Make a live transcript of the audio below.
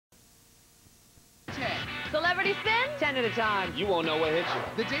Celebrity spin? 10 at a time. You won't know what hits you.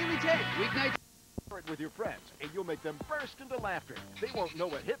 The Daily 10, weeknights. With your friends, and you'll make them burst into laughter. They won't know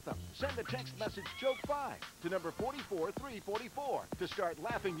what hit them. Send a text message Joke 5 to number 44344 to start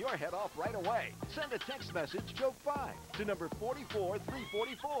laughing your head off right away. Send a text message Joke 5 to number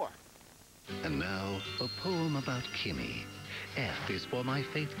 44344. And now, a poem about Kimmy. F is for my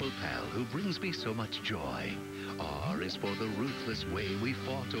faithful pal who brings me so much joy. R is for the ruthless way we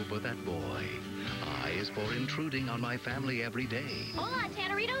fought over that boy. I is for intruding on my family every day. Hola,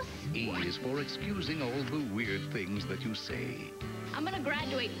 Tanneritos. E is for excusing all the weird things that you say. I'm gonna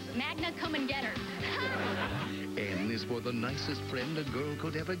graduate. Magna, come and get her. N is for the nicest friend a girl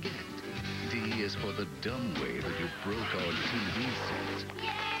could ever get. D is for the dumb way that you broke our TV set.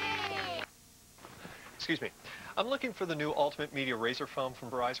 Yay! Excuse me. I'm looking for the new Ultimate Media RAZR phone from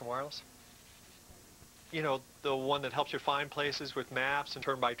Verizon Wireless. You know, the one that helps you find places with maps and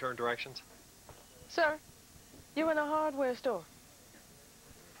turn-by-turn directions. Sir, you in a hardware store?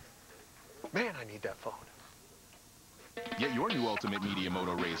 Man, I need that phone. Get your new Ultimate Media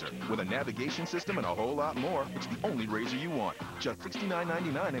Moto RAZR. With a navigation system and a whole lot more, it's the only RAZR you want. Just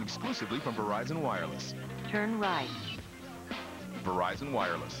 $69.99 and exclusively from Verizon Wireless. Turn right. Verizon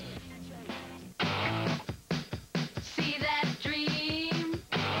Wireless. See that dream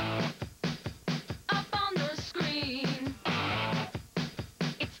up on the screen.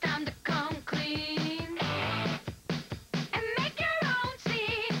 It's time to come clean and make your own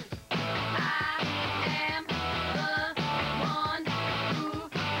scene. I am the one who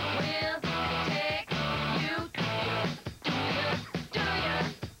will take you do ya.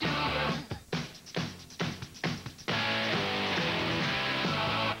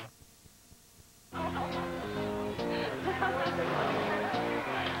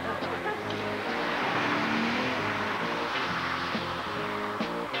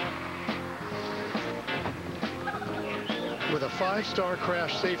 With a 5-star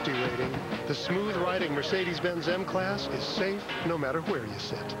crash safety rating, the smooth-riding Mercedes-Benz M-Class is safe no matter where you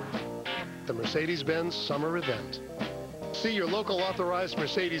sit. The Mercedes-Benz Summer Event. See your local authorized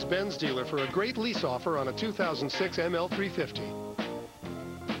Mercedes-Benz dealer for a great lease offer on a 2006 ML350.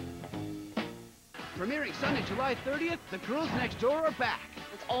 Premiering Sunday, July 30th, The Girls Next Door are back.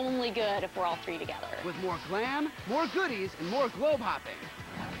 It's only good if we're all three together. With more glam, more goodies, and more globe hopping.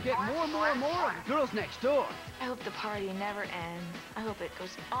 Get more of The Girls Next Door. I hope the party never ends. I hope it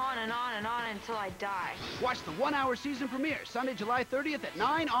goes on and on and on until I die. Watch the 1-hour season premiere, Sunday, July 30th at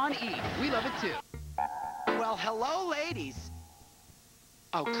 9 on E! We love it too. Well, hello, ladies.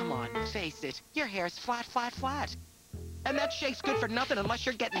 Oh, come on, face it. Your hair's flat, flat, flat. And that shape's good for nothing unless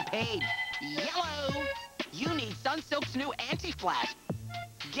you're getting paid. Yellow! You need Sunsilk's new anti-flat.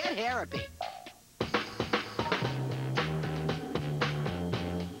 Get Therapy.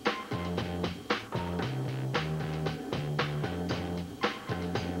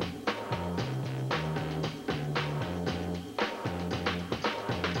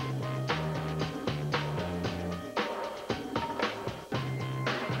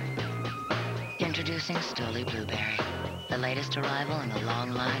 Introducing Stoli Blueberry, the latest arrival in a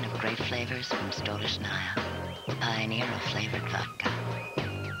long line of great flavors from Stolichnaya, the pioneer of flavored vodka.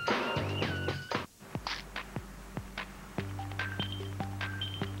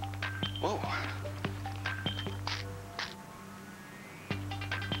 Whoa.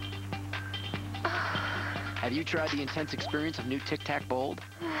 Have you tried the intense experience of new Tic Tac Bold?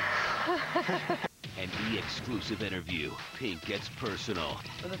 An E-exclusive interview. Pink gets personal.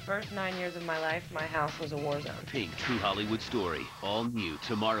 For the first 9 years of my life, my house was a war zone. Pink True Hollywood Story. All new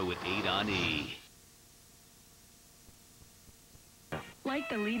tomorrow at 8 on E. Like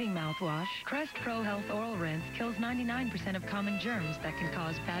the leading mouthwash, Crest Pro-Health Oral Rinse kills 99% of common germs that can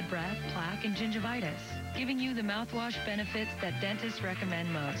cause bad breath, plaque, and gingivitis, giving you the mouthwash benefits that dentists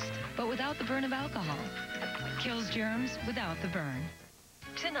recommend most, but without the burn of alcohol. Kills germs without the burn.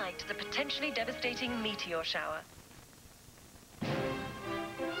 Tonight, the potentially devastating meteor shower.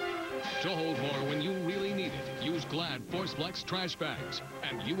 To hold more when you really need it, use Glad ForceFlex trash bags,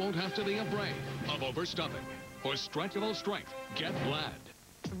 and you won't have to be afraid of overstuffing. For stretchable strength, get Glad.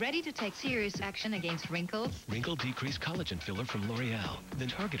 Ready to take serious action against wrinkles? Wrinkle De-Crease Collagen Filler from L'Oreal. The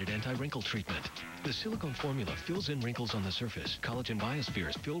targeted anti-wrinkle treatment. The silicone formula fills in wrinkles on the surface. Collagen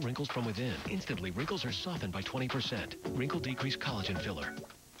biospheres fill wrinkles from within. Instantly, wrinkles are softened by 20%. Wrinkle De-Crease Collagen Filler.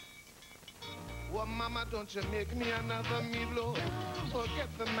 Well, mama, don't you make me another meatloaf. Forget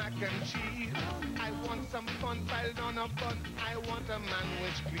the mac and cheese. I want some fun piled on a bun. I want a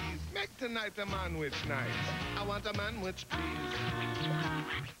manwich, please. Make tonight a manwich night. I want a manwich, please.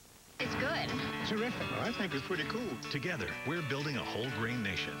 It's good. Terrific. Well, I think it's pretty cool. Together, we're building a whole grain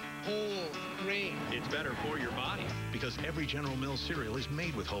nation. Whole grain. It's better for your body because every General Mills cereal is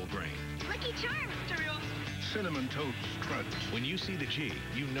made with whole grain. Lucky Charms. Cereals. Cinnamon Toast Crunch. When you see the G,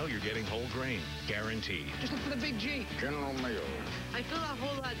 you know you're getting whole grain. Guaranteed. Just look for the big G. General Mills. I feel a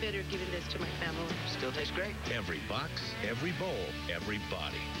whole lot better giving this to my family. Still tastes great. Every box, every bowl, every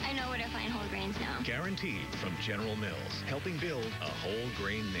body. I know where to find whole grains now. Guaranteed from General Mills, helping build a whole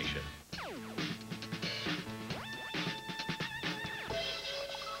grain nation.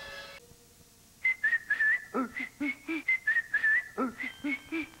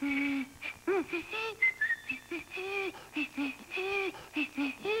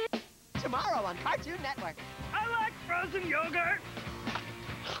 Tomorrow on Cartoon Network. I like frozen yogurt.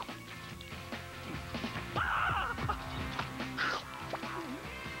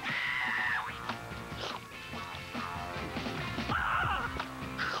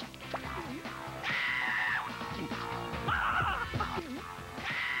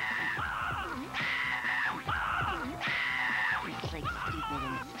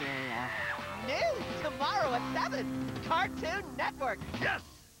 New tomorrow at 7. Cartoon Network. Yes!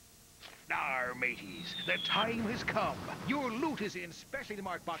 Now, mateys, the time has come. Your loot is in specially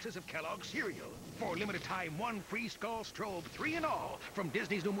marked boxes of Kellogg cereal. For limited time, one free skull strobe, 3 in all, from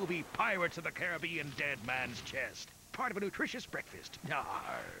Disney's new movie, Pirates of the Caribbean, Dead Man's Chest. Part of a nutritious breakfast. Nar.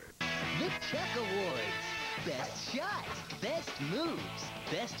 The Chuck Awards. Best shot, best moves,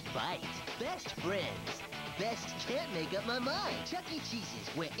 best bite, best friends, best can't make up my mind. Chuck E. Cheese's,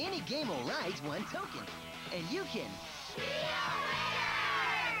 where any game or ride's one token. And you can...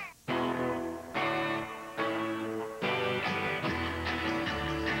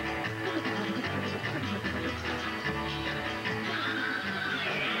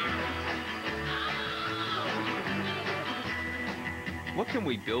 What can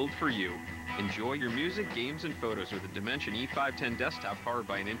we build for you? Enjoy your music, games, and photos with a Dimension E510 desktop powered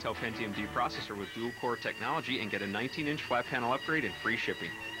by an Intel Pentium D processor with dual-core technology and get a 19-inch flat panel upgrade and free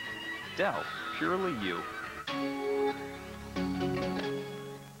shipping. Dell, purely you.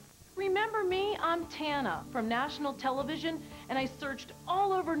 Remember me? I'm Tana from National Television, and I searched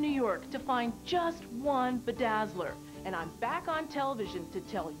all over New York to find just one bedazzler. And I'm back on television to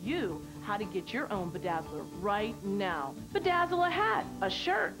tell you how to get your own bedazzler right now. Bedazzle a hat, a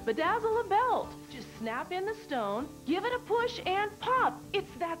shirt, bedazzle a belt. Just snap in the stone, give it a push, and pop.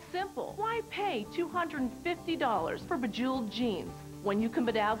 It's that simple. Why pay $250 for bejeweled jeans when you can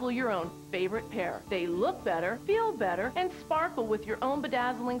bedazzle your own favorite pair? They look better, feel better, and sparkle with your own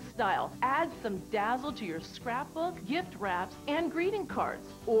bedazzling style. Add some dazzle to your scrapbook, gift wraps, and greeting cards.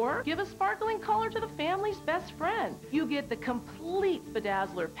 Or give a sparkling color to the family's best friend. You get the complete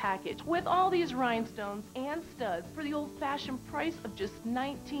bedazzler package with all these rhinestones and studs for the old-fashioned price of just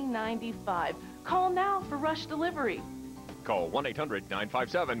 $19.95. Call now for rush delivery. Call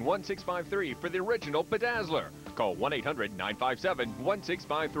 1-800-957-1653 for the original bedazzler. Call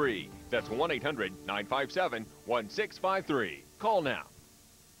 1-800-957-1653. That's 1-800-957-1653. Call now.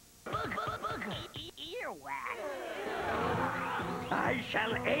 Earwax. I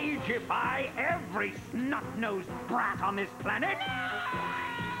shall agify every snot-nosed brat on this planet.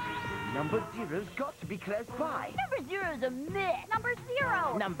 Number 0's got to be close by. Number 0's a myth. Number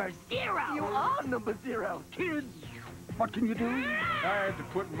 0. Number 0. You are number 0. Kids. What can you do? I had to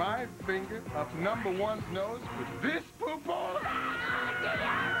put my finger up number 1's nose with this football.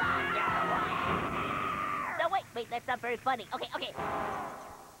 No, wait, that's not very funny. Okay.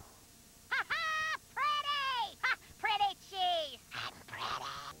 Ha-ha! Pretty! Ha! Pretty cheese!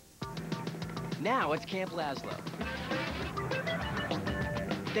 Now it's Camp Laszlo.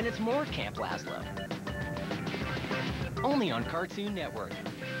 Then it's more Camp Laszlo. Only on Cartoon Network.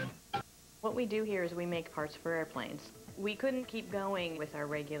 What we do here is we make parts for airplanes. We couldn't keep going with our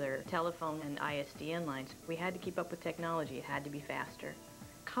regular telephone and ISDN lines. We had to keep up with technology. It had to be faster.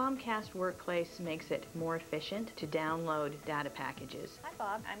 Comcast Workplace makes it more efficient to download data packages. Hi,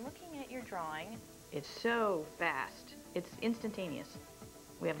 Bob. I'm looking at your drawing. It's so fast. It's instantaneous.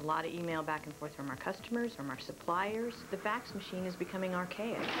 We have a lot of email back and forth from our customers, from our suppliers. The fax machine is becoming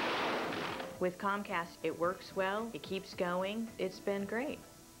archaic. With Comcast, it works well. It keeps going. It's been great.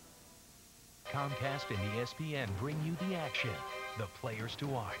 Comcast and ESPN bring you the action, the players to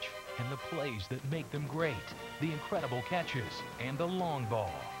watch, and the plays that make them great, the incredible catches, and the long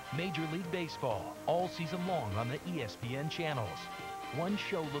ball. Major League Baseball, all season long on the ESPN channels. One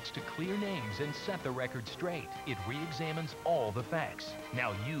show looks to clear names and set the record straight. It re-examines all the facts.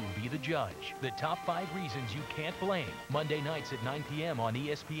 Now you be the judge. The top 5 reasons you can't blame. Monday nights at 9 p.m. on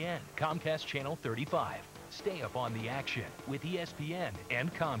ESPN, Comcast Channel 35. Stay up on the action with ESPN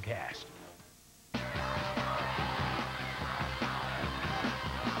and Comcast.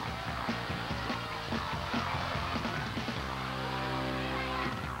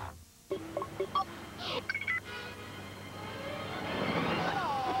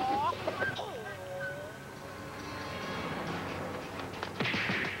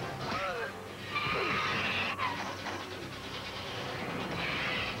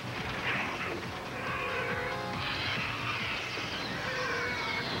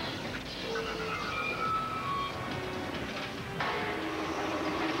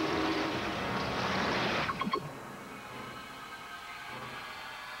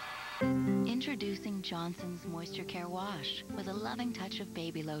 Introducing Johnson's Moisture Care Wash with a loving touch of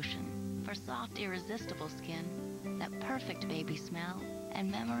baby lotion for soft, irresistible skin, that perfect baby smell, and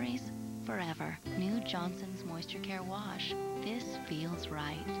memories forever. New Johnson's Moisture Care Wash. This feels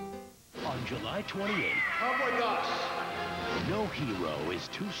right. On July 28th, come with us. No hero is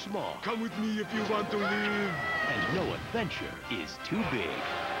too small. Come with me if you want to live. And no adventure is too big.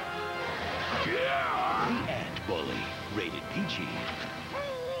 Yeah. The Ant Bully, rated PG.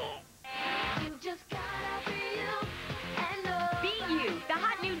 Be You, the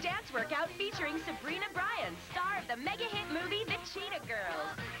hot new dance workout featuring Sabrina Bryan, star of the mega hit movie The Cheetah Girls.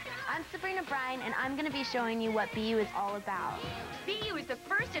 I'm Sabrina Bryan, and I'm going to be showing you what Be You is all about. Be You is the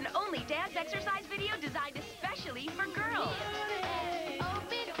first and only dance exercise video designed especially for girls.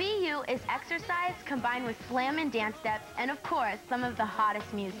 Be You is exercise combined with slam and dance steps, and of course, some of the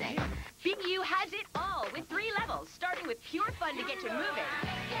hottest music. Be You has it all with 3 levels, starting with pure fun to get to moving.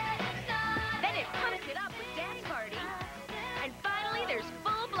 Then it pumps it up with Dance Party. And finally, there's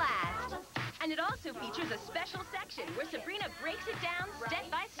Full Blast. And it also features a special section where Sabrina breaks it down step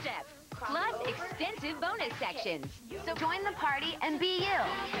by step, plus extensive bonus sections. So join the party and be you.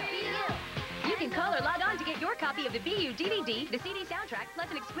 Be you. You can call or log on to get your copy of the Be You DVD, the CD soundtrack, plus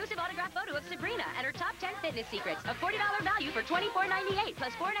an exclusive autographed photo of Sabrina and her top 10 fitness secrets. A $40 value for $24.98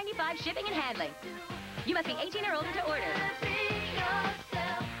 plus $4.95 shipping and handling. You must be 18 or older to order.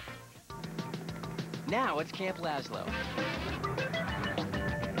 Now it's Camp Laszlo.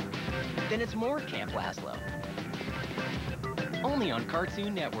 Then it's more Camp Laszlo. Only on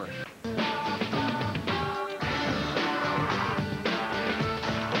Cartoon Network.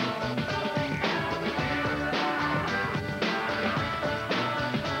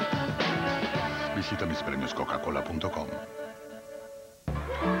 Visita mispremioscocacola.com.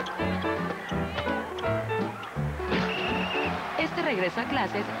 Este regreso a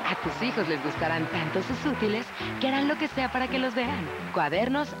clases, a tus hijos les gustarán tanto sus útiles que harán lo que sea para que los vean.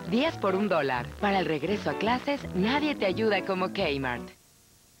 Cuadernos, 10 por $1. Para el regreso a clases, nadie te ayuda como Kmart.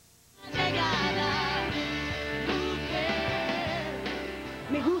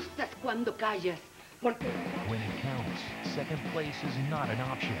 Me gustas cuando callas. Porque... When it counts, second place is not an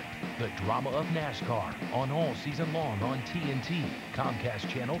option. The drama of NASCAR on all season long on TNT, Comcast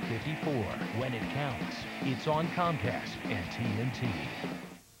Channel 54. When it counts, it's on Comcast and TNT.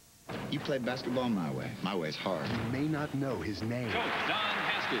 You play basketball my way. My way's hard. You may not know his name. Coach Don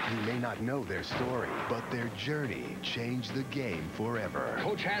Haskins. You may not know their story, but their journey changed the game forever.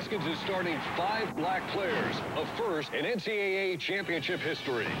 Coach Haskins is starting 5 black players, a first in NCAA championship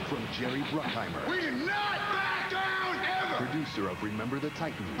history. From Jerry Bruckheimer. We did not back down ever! Producer of Remember the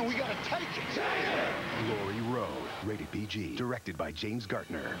Titans. We gotta take it. Glory Road. Rated PG. Directed by James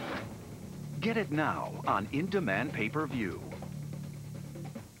Gartner. Get it now on in-demand pay-per-view.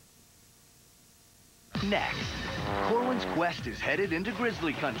 Next, Corwin's quest is headed into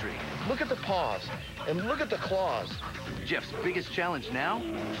grizzly country. Look at the paws, and look at the claws. Jeff's biggest challenge now,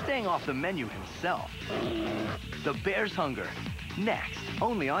 staying off the menu himself. The bear's hunger, next,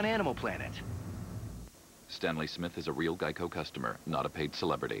 only on Animal Planet. Stanley Smith is a real Geico customer, not a paid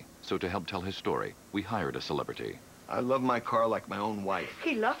celebrity. So to help tell his story, we hired a celebrity. I love my car like my own wife.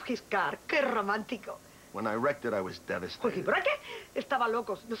 He loved his car. Qué romántico. When I wrecked it, I was devastated. ¿Por qué? Estaba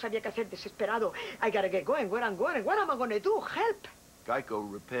loco. No sabía qué hacer. Desesperado. I gotta get going. Where I'm going. What am I gonna do? Help. Geico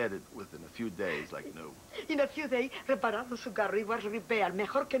repaired it within a few days, like new. In a few days, reparado su carro. It was repaired.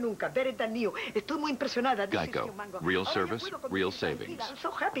 Mejor que nunca. Better than new. Estoy muy impresionada. Geico. Real service, real savings. I'm so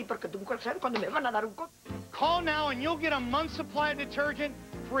happy porque tú nunca sabes cuándo me van a dar un coche. Call now and you'll get a month's supply of detergent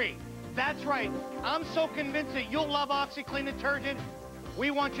free. That's right. I'm so convinced that you'll love OxyClean detergent.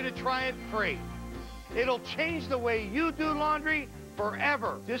 We want you to try it free. It'll change the way you do laundry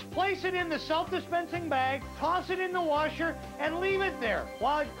forever. Just place it in the self-dispensing bag, toss it in the washer, and leave it there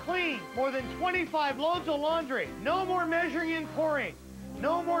while it cleans more than 25 loads of laundry. No more measuring and pouring.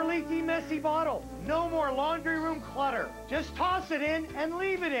 No more leaky, messy bottle. No more laundry room clutter. Just toss it in and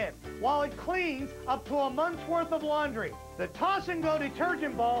leave it in while it cleans up to a month's worth of laundry. The Toss and Go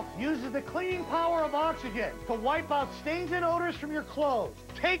detergent ball uses the cleaning power of oxygen to wipe out stains and odors from your clothes.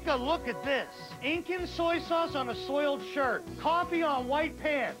 Take a look at this. Ink and soy sauce on a soiled shirt. Coffee on white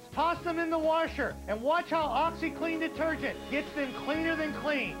pants. Toss them in the washer and watch how OxiClean detergent gets them cleaner than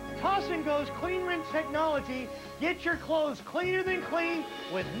clean. Toss and Go's Clean Rinse technology gets your clothes cleaner than clean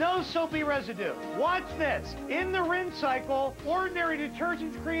with no soapy residue. Watch this. In the rinse cycle, ordinary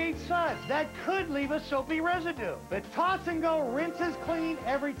detergents create suds that could leave a soapy residue. But Toss and Go rinses clean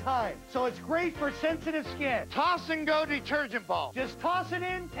every time, so it's great for sensitive skin. Toss and Go detergent ball. Just toss it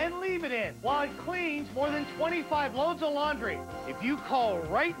in and leave it in while it cleans more than 25 loads of laundry. If you call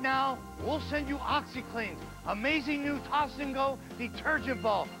right now, we'll send you OxiClean's amazing new Toss and Go detergent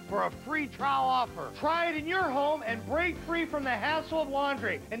ball for a free trial offer. Try it in your home and break free from the hassle of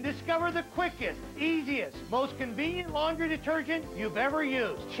laundry and discover the quickest, easiest, most convenient laundry detergent you've ever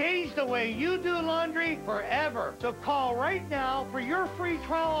used. Change the way you do laundry forever. So call right now for your free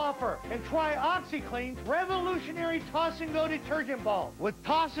trial offer and try OxiClean's revolutionary Toss and Go detergent ball. With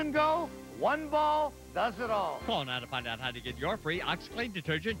Toss and Go, one ball does it all. Call now to find out how to get your free OxiClean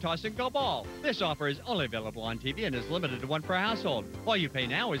detergent Toss and Go ball. This offer is only available on TV and is limited to one per household. All you pay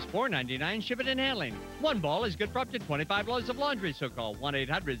now is $4.99 shipping and handling. One ball is good for up to 25 loads of laundry, so call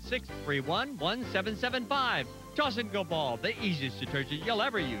 1-800-631-1775. Toss and Go ball, the easiest detergent you'll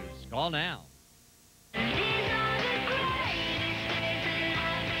ever use. Call now.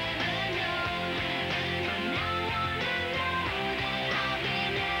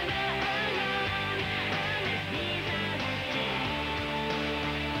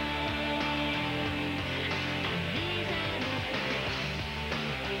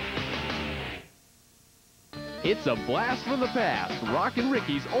 It's a blast from the past. Rockin'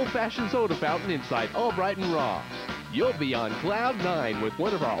 Ricky's old-fashioned soda fountain inside Albright and Raw. You'll be on Cloud 9 with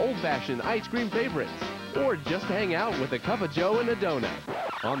one of our old-fashioned ice cream favorites. Or just hang out with a cup of joe and a donut.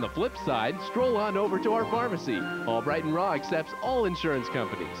 On the flip side, stroll on over to our pharmacy. Albright and Raw accepts all insurance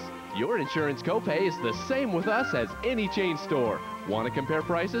companies. Your insurance copay is the same with us as any chain store. Want to compare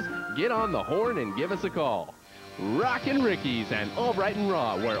prices? Get on the horn and give us a call. Rockin' Ricky's and Albright and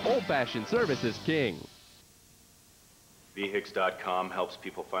Raw, where old-fashioned service is king. Vehix.com helps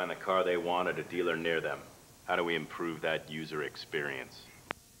people find the car they want at a dealer near them. How do we improve that user experience?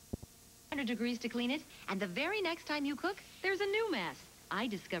 100 degrees to clean it, and the very next time you cook, there's a new mess. I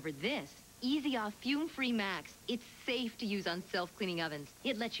discovered this. Easy Off Fume-Free Max. It's safe to use on self-cleaning ovens.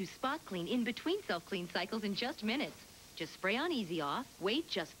 It lets you spot clean in between self-clean cycles in just minutes. Just spray on Easy Off, wait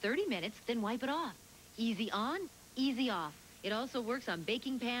just 30 minutes, then wipe it off. Easy on, easy off. It also works on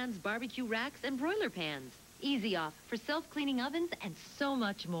baking pans, barbecue racks, and broiler pans. Easy Off for self-cleaning ovens and so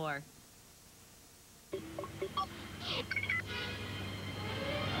much more.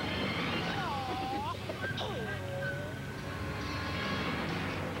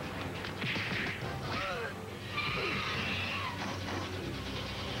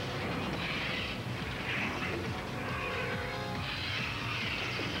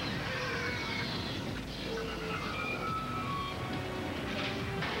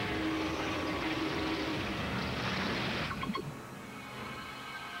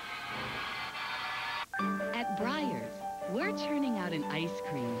 At Breyers, we're turning out an ice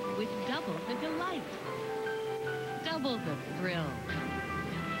cream with double the delight, double the thrill,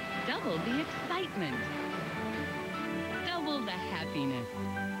 double the excitement, double the happiness.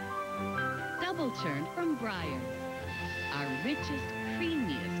 Double churned from Breyers, our richest,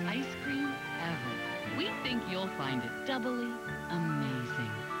 creamiest ice cream ever. We think you'll find it doubly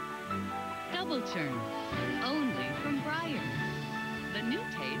amazing. Double churned, only from Breyers, the new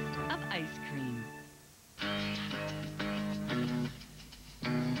taste of ice cream.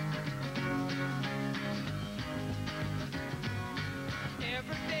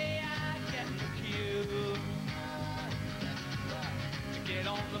 Every day I get in the queue to get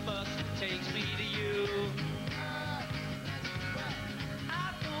on the bus that takes me to you.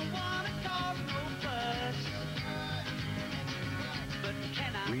 I don't want to cause no fuss, but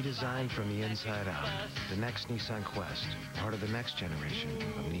can I? Redesigned from the inside out, the next Nissan Quest, part of the next generation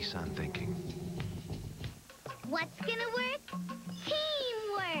of Nissan thinking. What's gonna work?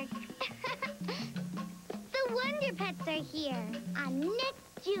 Teamwork! The Wonder Pets are here on Nick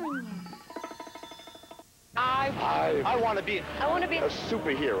Jr. I want to be a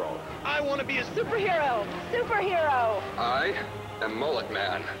superhero. I want to be a superhero. Superhero! I a mullet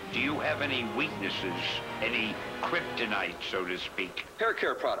man. Do you have any weaknesses? Any kryptonite, so to speak? Hair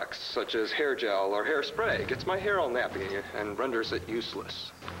care products, such as hair gel or hairspray, gets my hair all nappy and renders it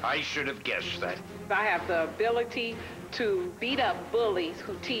useless. I should have guessed that. I have the ability to beat up bullies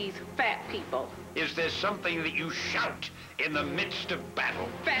who tease fat people. Is there something that you shout in the midst of battle?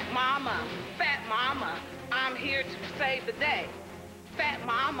 Fat mama, I'm here to save the day. Fat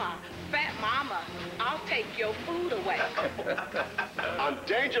mama, I'll take your food away. I'm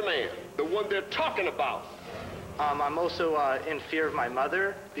Danger Man, the one they're talking about. I'm also in fear of my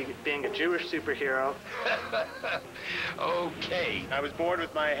mother, being a Jewish superhero. Okay. I was bored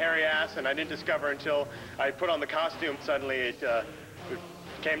with my hairy ass, and I didn't discover until I put on the costume, suddenly it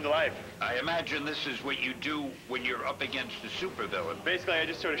came to life. I imagine this is what you do when you're up against a supervillain. Basically, I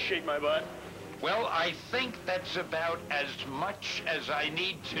just sort of shake my butt. Well, I think that's about as much as I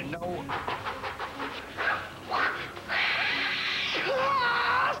need to know.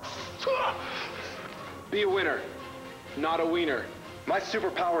 Be a winner, not a wiener. My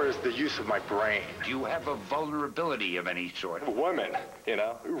superpower is the use of my brain. Do you have a vulnerability of any sort? Women, you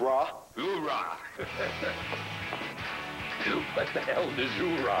know, hoorah. Hoorah. What the hell does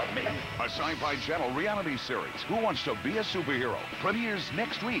hoorah mean? A Sci-Fi Channel reality series, Who Wants to Be a Superhero, premieres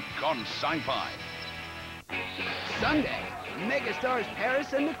next week on Sci-Fi. Sunday, megastars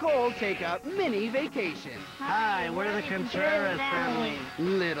Paris and Nicole take a mini vacation. Hi, we're the Contreras family.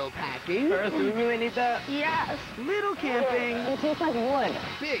 Little packing. Paris, do we really need that? Yes. Little camping. It tastes like wood.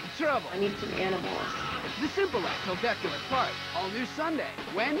 Big trouble. I need some animals. The Simple X Helveculous Park, all new Sunday.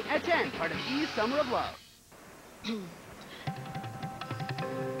 When? At 10, part of E's Summer of Love.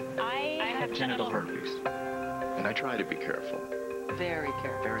 I have genital herpes. And I try to be careful. Very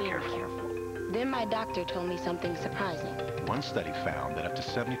careful. Very careful. Then my doctor told me something surprising. One study found that up to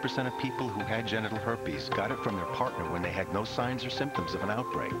 70% of people who had genital herpes got it from their partner when they had no signs or symptoms of an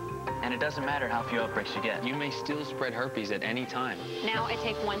outbreak. And it doesn't matter how few outbreaks you get. You may still spread herpes at any time. Now I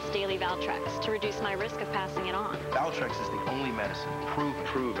take once daily Valtrex to reduce my risk of passing it on. Valtrex is the only medicine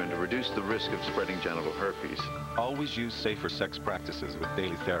proven to reduce the risk of spreading genital herpes. Always use safer sex practices with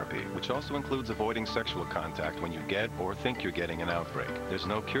daily therapy, which also includes avoiding sexual contact when you get or think you're getting an outbreak. There's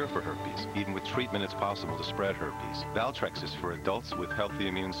no cure for herpes. Even with treatment, it's possible to spread herpes. Valtrex is for adults with healthy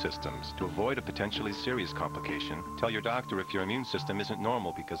immune systems. To avoid a potentially serious complication, tell your doctor if your immune system isn't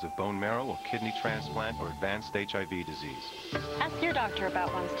normal because of bone marrow or kidney transplant or advanced HIV disease. Ask your doctor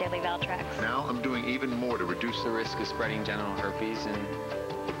about once daily Valtrex. Now I'm doing even more to reduce the risk of spreading genital herpes, and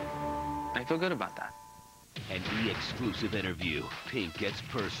I feel good about that. An E-exclusive interview. Pink gets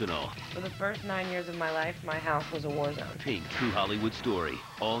personal. For the first 9 years of my life, my house was a war zone. Pink, True Hollywood Story.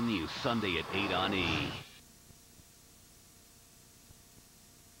 All new Sunday at 8 on E!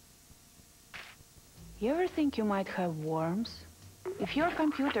 You ever think you might have worms? If your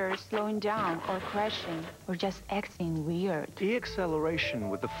computer is slowing down or crashing or just acting weird. De-acceleration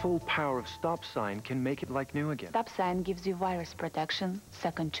with the full power of stop sign can make it like new again. Stop sign gives you virus protection,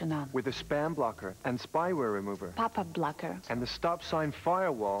 second to none. With a spam blocker and spyware remover. Pop-up blocker. And the stop sign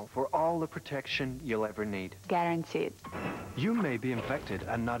firewall for all the protection you'll ever need. Guaranteed. You may be infected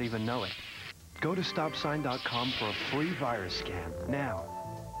and not even know it. Go to stopsign.com for a free virus scan now.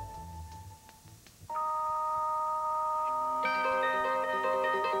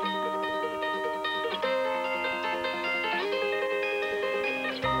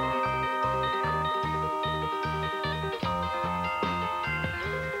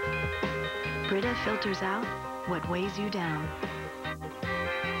 Brita filters out what weighs you down.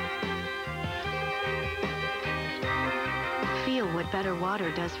 Feel what better water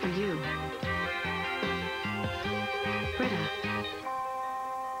does for you. Brita.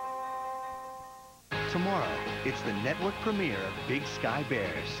 Tomorrow, it's the network premiere of Big Sky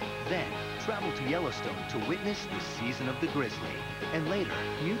Bears. Then, travel to Yellowstone to witness the season of the grizzly. And later,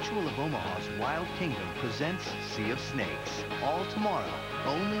 Mutual of Omaha's Wild Kingdom presents Sea of Snakes. All tomorrow,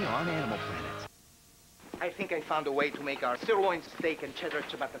 only on Animal Planet. I think I found a way to make our sirloin steak and cheddar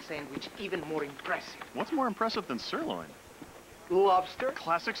ciabatta sandwich even more impressive. What's more impressive than sirloin? Lobster?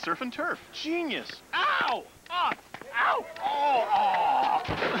 Classic surf and turf. Genius. Ow! Ah! Ow! Oh!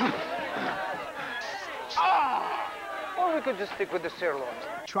 Ah! Or we could just stick with the sirloins.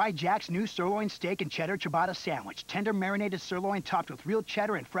 Try Jack's new sirloin steak and cheddar ciabatta sandwich. Tender marinated sirloin topped with real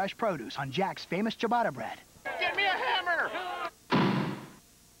cheddar and fresh produce on Jack's famous ciabatta bread. Get me a hammer!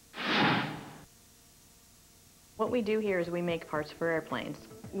 What we do here is we make parts for airplanes.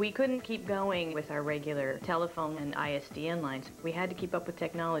 We couldn't keep going with our regular telephone and ISDN lines. We had to keep up with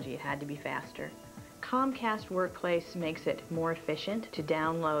technology. It had to be faster. Comcast Workplace makes it more efficient to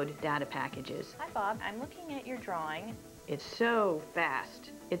download data packages. Hi, Bob. I'm looking at your drawing. It's so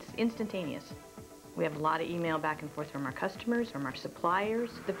fast. It's instantaneous. We have a lot of email back and forth from our customers, from our suppliers.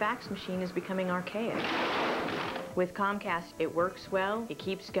 The fax machine is becoming archaic. With Comcast, it works well, it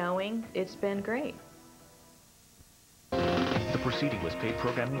keeps going. It's been great. The proceeding was paid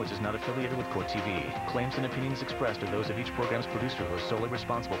programming which is not affiliated with Court TV. Claims and opinions expressed are those of each program's producer who is solely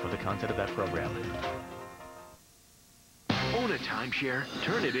responsible for the content of that program. Own a timeshare,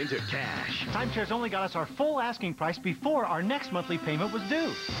 turn it into cash. Timeshares only got us our full asking price before our next monthly payment was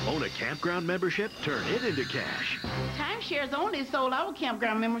due. Own a campground membership, turn it into cash. Timeshares only sold our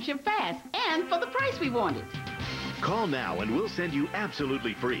campground membership fast and for the price we wanted. Call now and we'll send you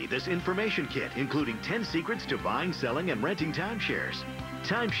absolutely free this information kit, including 10 secrets to buying, selling, and renting timeshares.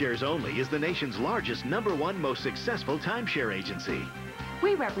 Timeshares Only is the nation's largest, #1 most successful timeshare agency.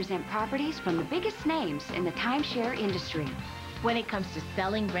 We represent properties from the biggest names in the timeshare industry. When it comes to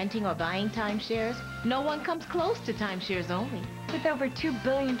selling, renting, or buying timeshares, no one comes close to Timeshares Only. With over $2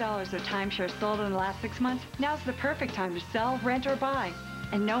 billion of timeshares sold in the last 6 months, now's the perfect time to sell, rent, or buy.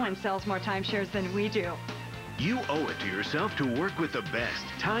 And no one sells more timeshares than we do. You owe it to yourself to work with the best.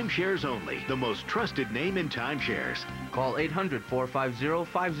 Timeshares Only, the most trusted name in timeshares. Call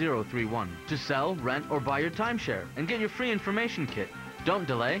 800-450-5031 to sell, rent, or buy your timeshare and get your free information kit. Don't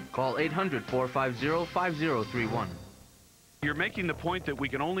delay. Call 800-450-5031. You're making the point that we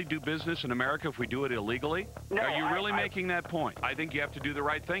can only do business in America if we do it illegally? No, are you really making that point? I think you have to do the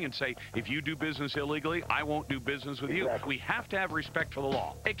right thing and say, if you do business illegally, I won't do business with you. We have to have respect for the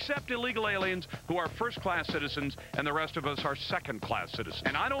law, except illegal aliens who are first-class citizens and the rest of us are second-class citizens.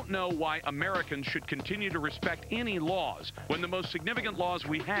 And I don't know why Americans should continue to respect any laws when the most significant laws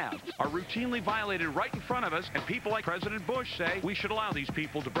we have are routinely violated right in front of us, and people like President Bush say we should allow these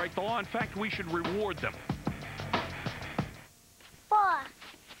people to break the law. In fact, we should reward them. 4,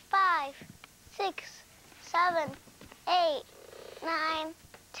 5, 6, 7, 8, 9,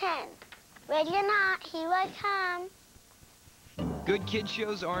 10. Ready or not, here I come. Good kids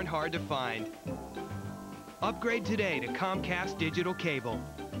shows aren't hard to find. Upgrade today to Comcast Digital Cable.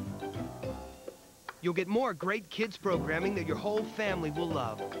 You'll get more great kids programming that your whole family will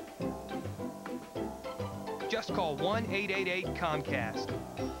love. Just call 1-888-COMCAST.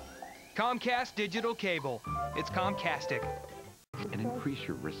 Comcast Digital Cable. It's Comcastic. And increase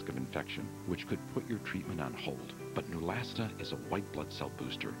your risk of infection, which could put your treatment on hold. But Neulasta is a white blood cell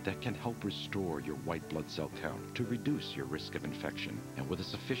booster that can help restore your white blood cell count to reduce your risk of infection. And with a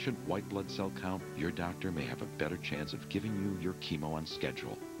sufficient white blood cell count, your doctor may have a better chance of giving you your chemo on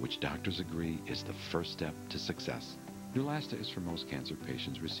schedule, which doctors agree is the first step to success. Neulasta is for most cancer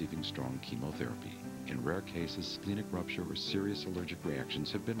patients receiving strong chemotherapy. In rare cases, splenic rupture or serious allergic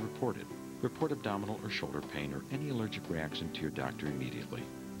reactions have been reported. Report abdominal or shoulder pain or any allergic reaction to your doctor immediately.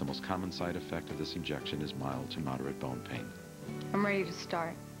 The most common side effect of this injection is mild to moderate bone pain. I'm ready to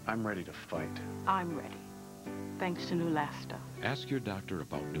start. I'm ready to fight. I'm ready. Thanks to Neulasta. Ask your doctor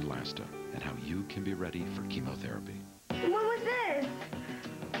about Neulasta and how you can be ready for chemotherapy. What was this?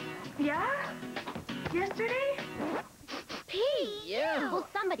 Yeah? Yesterday? Pee! Yeah. Will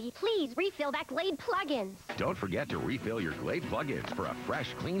somebody please refill that Glade plug-ins? Don't forget to refill your Glade plug-ins for a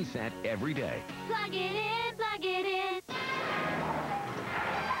fresh, clean scent every day. Plug it in, plug it in.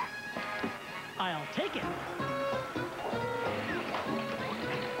 I'll take it.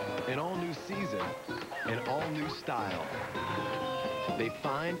 An all-new season, an all-new style. They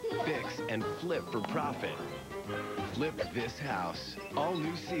find, fix, and flip for profit. Flip this house.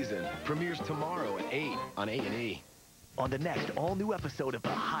 All-new season premieres tomorrow at 8 on A&E. On the next all-new episode of the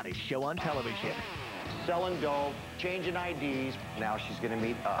hottest show on television. Selling dope, changing IDs. Now she's gonna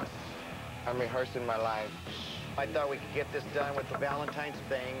meet us. I'm rehearsing my life. I thought we could get this done with the Valentine's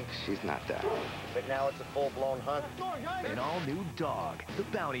thing. She's not that. But now it's a full-blown hunt. An all-new dog, The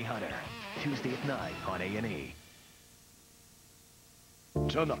Bounty Hunter. Tuesday at 9 on A&E.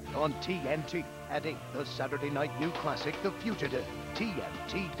 Tonight on TNT, at 8, the Saturday night new classic, The Fugitive.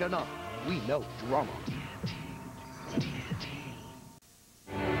 TNT tonight. We know drama.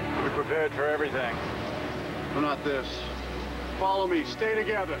 We're prepared for everything. But not this. Follow me. Stay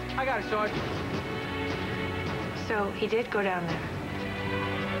together. I got it, Sarge. So he did go down there.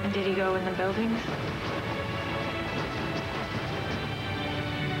 And did he go in the buildings?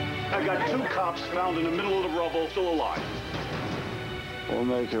 I got 2 cops found in the middle of the rubble, still alive. We'll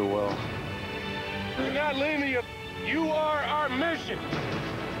make it well. You're not leaving you. You are our mission.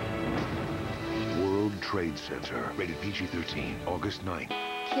 World Trade Center, rated PG-13, August 9th.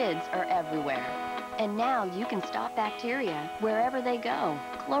 Kids are everywhere. And now you can stop bacteria wherever they go.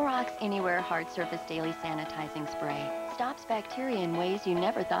 Clorox Anywhere Hard Surface Daily Sanitizing Spray. stops bacteria in ways you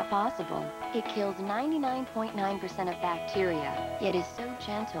never thought possible. It kills 99.9% of bacteria, yet is so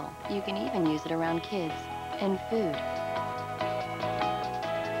gentle, you can even use it around kids and food.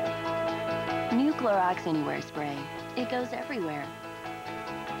 New Clorox Anywhere Spray. It goes everywhere.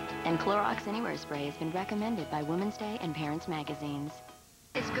 And Clorox Anywhere Spray has been recommended by Women's Day and Parents magazines.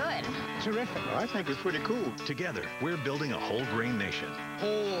 It's good. Terrific. Well, I think it's pretty cool. Together, we're building a whole grain nation.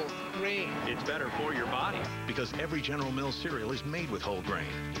 Whole grain. It's better for your body because every General Mills cereal is made with whole grain.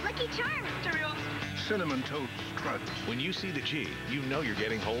 Lucky Charms cereals. Cinnamon Toast Crunch. When you see the G, you know you're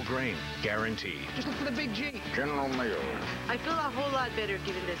getting whole grain. Guaranteed. Just look for the big G. General Mills. I feel a whole lot better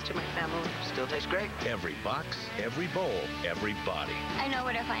giving this to my family. Still tastes great. Every box, every bowl, every body. I know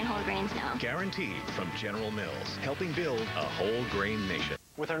where to find whole grains now. Guaranteed from General Mills, helping build a whole grain nation.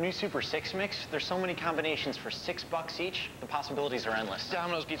 With our new Super 6 mix, there's so many combinations for $6 each. The possibilities are endless.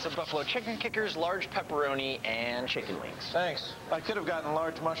 Domino's Pizza Buffalo Chicken Kickers, large pepperoni, and chicken wings. Thanks. I could have gotten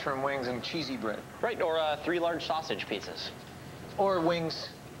large mushroom wings and cheesy bread. Right, or 3 large sausage pizzas. Or wings,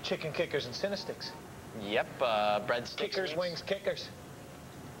 chicken kickers, and Cinesticks. Yep, breadsticks. Kickers, wings, kickers.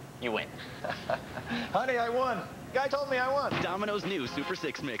 You win. Honey, I won. Guy told me I won. Domino's new Super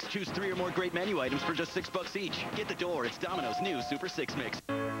 6 Mix. Choose 3 or more great menu items for just $6 each. Get the door. It's Domino's new Super 6 Mix.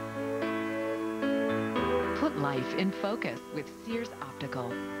 Put life in focus with Sears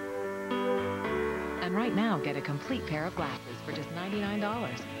Optical. And right now, get a complete pair of glasses for just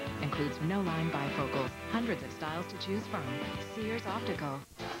 $99. Includes no line bifocals, hundreds of styles to choose from. Sears Optical.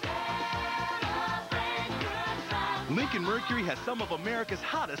 Lincoln Mercury has some of America's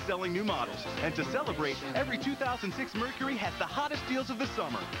hottest selling new models. And to celebrate, every 2006 Mercury has the hottest deals of the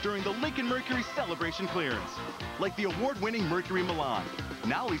summer during the Lincoln Mercury Celebration Clearance. Like the award-winning Mercury Milan.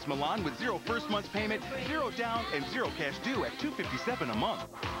 Now lease Milan with 0 first month's payment, 0 down, and 0 cash due at $257 a month.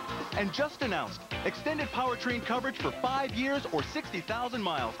 And just announced, extended powertrain coverage for 5 years or 60,000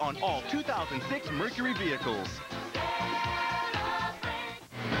 miles on all 2006 Mercury vehicles.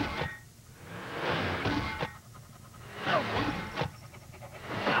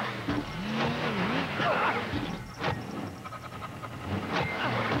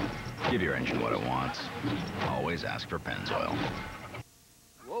 Give your engine what it wants. Always ask for Pennzoil.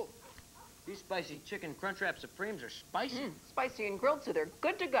 Whoa. These spicy chicken Crunchwrap Supremes are spicy. Spicy and grilled, so they're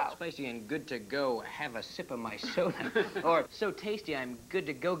good to go. Spicy and good to go. Have a sip of my soda. Or so tasty, I'm good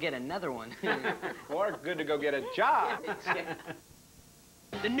to go get another one. Or good to go get a job.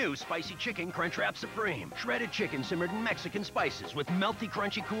 The new Spicy Chicken Crunchwrap Supreme. Shredded chicken simmered in Mexican spices with melty,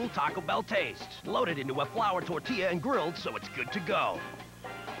 crunchy, cool Taco Bell taste. Loaded into a flour tortilla and grilled so it's good to go.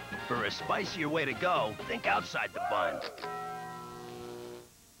 For a spicier way to go, think outside the bun.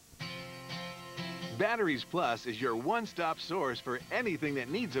 Batteries Plus is your one-stop source for anything that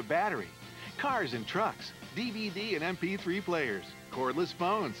needs a battery. Cars and trucks, DVD and MP3 players, cordless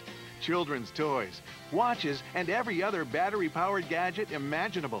phones, children's toys, watches, and every other battery-powered gadget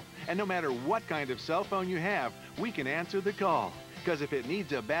imaginable. And no matter what kind of cell phone you have, we can answer the call. Because if it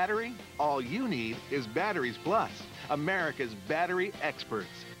needs a battery, all you need is Batteries Plus, America's battery experts.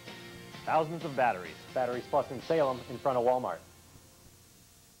 Thousands of batteries. Batteries Plus in Salem in front of Walmart.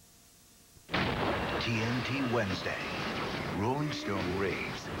 TNT Wednesday. Rolling Stone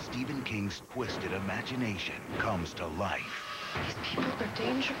raves Stephen King's twisted imagination comes to life. These people are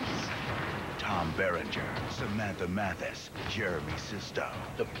dangerous. Tom Berenger, Samantha Mathis, Jeremy Sisto.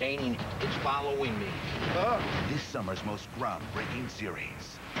 The painting is following me. This summer's most groundbreaking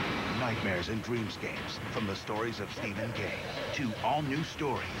series. Nightmares and Dreamscapes, from the stories of Stephen King to all new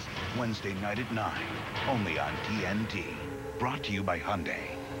stories, Wednesday night at 9, only on TNT. Brought to you by Hyundai.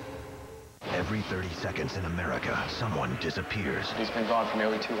 Every 30 seconds in America, someone disappears. He's been gone for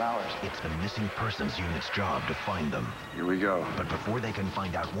nearly 2 hours. It's the missing persons unit's job to find them. Here we go. But before they can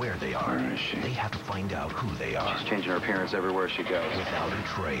find out where they are, they have to find out who they are. She's changing her appearance everywhere she goes. Without a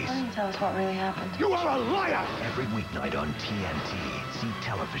trace. Why don't you tell us what really happened? You are a liar! Every weeknight on TNT, see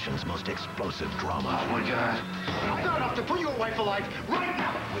television's most explosive drama. Oh my God. I'm not enough to put your wife alive right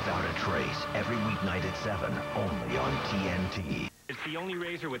now! Without a trace, every weeknight at 7, only on TNT. It's the only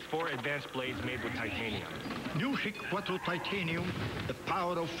razor with 4 advanced blades made with titanium. New Chic Quattro Titanium, the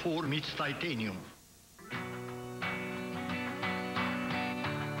power of 4 meets titanium.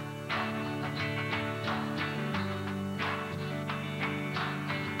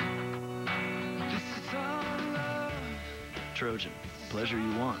 Trojan, pleasure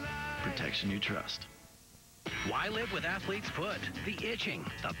you want, protection you trust. Why live with athlete's foot? The itching,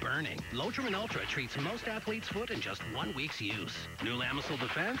 the burning. Lotrimin Ultra treats most athlete's foot in just 1 week's use. New Lamisil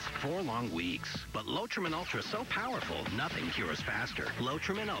Defense, 4 long weeks. But Lotrimin Ultra is so powerful, nothing cures faster.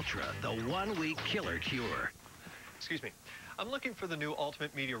 Lotrimin Ultra, the 1 week killer cure. Excuse me. I'm looking for the new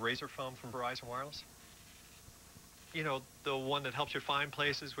Ultimate Media RAZR phone from Verizon Wireless. You know, the one that helps you find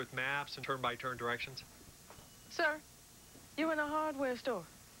places with maps and turn-by-turn directions. Sir, you in a hardware store?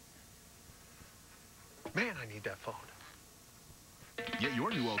 Man, I need that phone. Get your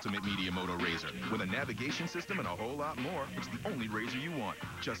new Ultimate Media Moto RAZR. With a navigation system and a whole lot more, it's the only RAZR you want.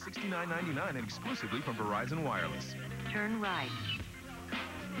 Just $69.99 and exclusively from Verizon Wireless. Turn right.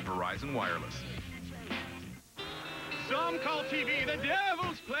 Verizon Wireless. Some call TV the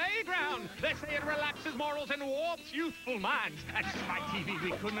devil's playground. They say it relaxes morals and warps youthful minds. At Spy TV,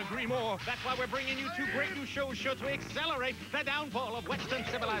 we couldn't agree more. That's why we're bringing you two great new shows sure to accelerate the downfall of Western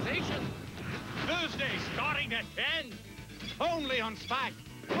civilization. Thursday, starting at 10. Only on Spike.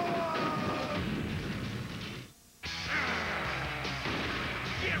 Get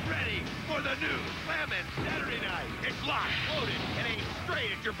ready for the new Slamming Saturday Night. It's locked, loaded, and aimed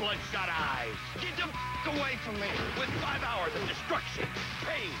straight at your bloodshot eyes. Get the away from me with 5 hours of destruction,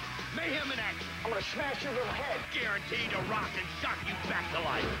 pain, mayhem, and action. I'm gonna smash your little head. Guaranteed to rock and shock you back to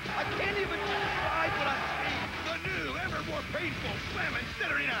life. I can't even describe what I see. The new, ever more painful Slamming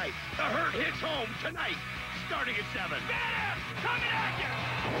Saturday Night. The hurt hits home tonight. Starting at 7. Bam! Coming at you!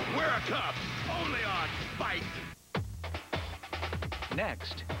 Wear a cup. Only on Spike.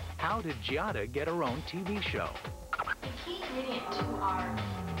 Next, how did Giada get her own TV show? The key ingredient to our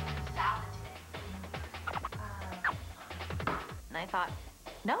salad today. And I thought,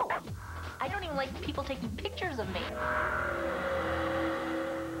 no, I don't even like people taking pictures of me.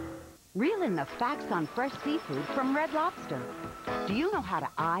 Reel in the facts on fresh seafood from Red Lobster. Do you know how to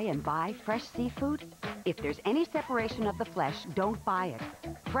eye and buy fresh seafood? If there's any separation of the flesh, don't buy it.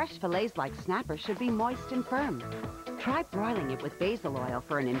 Fresh fillets like snapper should be moist and firm. Try broiling it with basil oil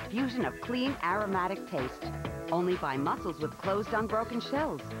for an infusion of clean, aromatic taste. Only buy mussels with closed, unbroken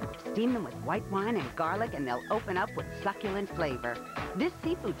shells. Steam them with white wine and garlic, and they'll open up with succulent flavor. This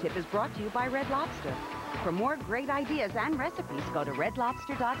seafood tip is brought to you by Red Lobster. For more great ideas and recipes, go to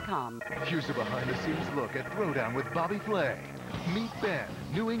redlobster.com. Here's a behind-the-scenes look at Throwdown with Bobby Flay. Meet Ben,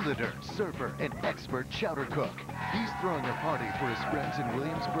 New Englander, surfer, and expert chowder cook. He's throwing a party for his friends in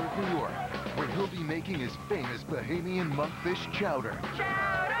Williamsburg, New York, where he'll be making his famous Bahamian monkfish chowder.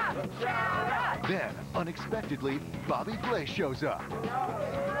 Chowder! Chowder! Then, unexpectedly, Bobby Flay shows up. Oh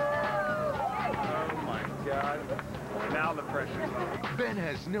my God. Now the pressure's on. Ben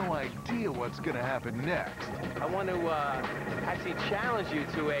has no idea what's gonna happen next. I want to actually challenge you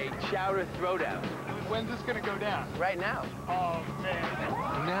to a chowder throwdown. When's this gonna go down? Right now. Oh, man.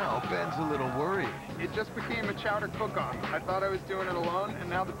 Now Ben's a little worried. It just became a chowder cook-off. I thought I was doing it alone, and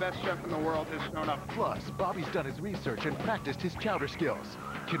now the best chef in the world has shown up. Plus, Bobby's done his research and practiced his chowder skills.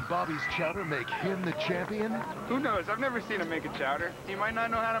 Can Bobby's chowder make him the champion? Who knows? I've never seen him make a chowder. He might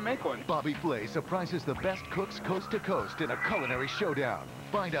not know how to make one. Bobby Flay surprises the best cooks coast to coast in a culinary showdown.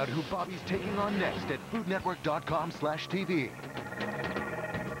 Find out who Bobby's taking on next at foodnetwork.com/TV.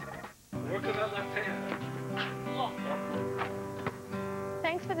 Work on that left hand.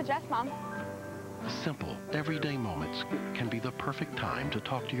 Thanks for the dress, Mom. Simple, everyday moments can be the perfect time to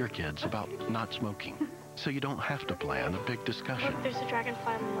talk to your kids about not smoking. So you don't have to plan a big discussion. Look, there's a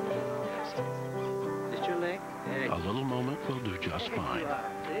dragonfly on one of the roller coasters. Is your leg? A little moment will do just fine.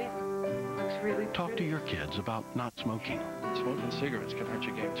 Talk to your kids about not smoking. Smoking cigarettes can hurt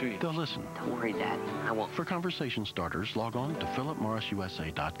your game too. They'll listen. Don't worry, Dad. I won't. For conversation starters, log on to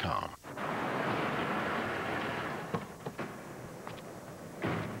philipmorrisusa.com.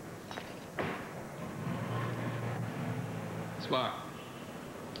 Spot.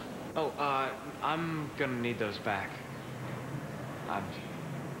 Oh, I'm gonna need those back. I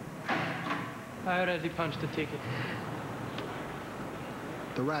already punched the ticket.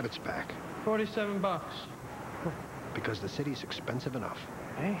 The rabbit's back. $47. Because the city's expensive enough.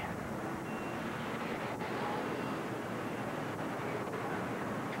 Hey.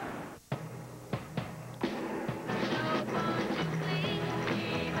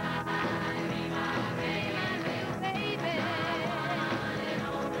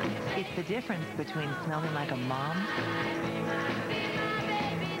 It's the difference between smelling like a mom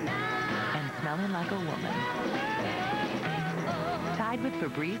and smelling like a woman. Tide with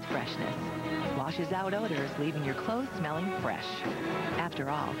Febreze Freshness. Washes out odors, leaving your clothes smelling fresh. After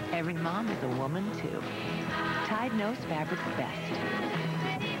all, every mom is a woman, too. Tide knows fabric's best.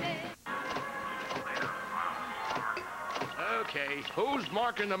 Okay, who's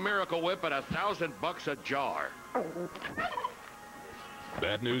marking the Miracle Whip at $1,000 a jar?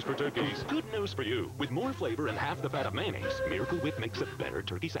 Bad news for turkeys, good news for you. With more flavor and half the fat of mayonnaise, Miracle Whip makes a better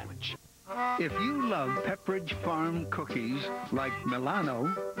turkey sandwich. If you love Pepperidge Farm cookies like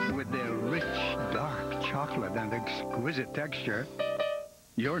Milano with their rich, dark chocolate and exquisite texture,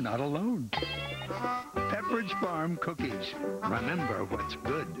 you're not alone. Pepperidge Farm cookies. Remember what's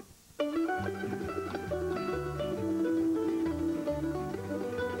good.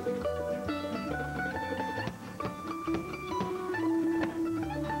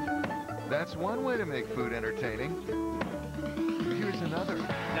 That's one way to make food entertaining. Here's another.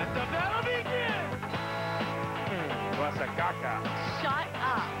 Let the battle begin! What's a caca? Shut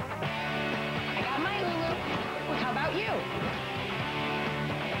up. I got my Lulu. Well, how about you?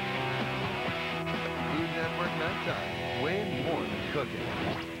 Food Network nighttime. Way more than cooking.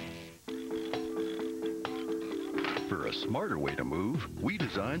 For a smarter way to move, we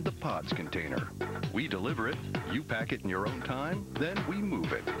designed the PODS container. We deliver it, you pack it in your own time, then we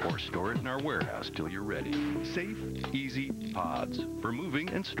move it or store it in our warehouse till you're ready. Safe, easy PODS for moving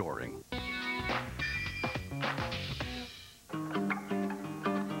and storing.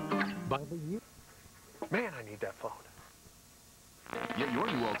 Man, I need that phone. Get your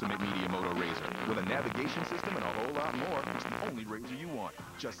new Ultimate Media Moto RAZR with a navigation system and a whole lot more. It's the only RAZR you want.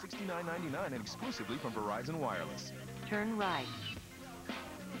 Just $69.99 and exclusively from Verizon Wireless. Turn right.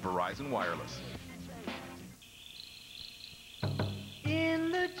 Verizon Wireless.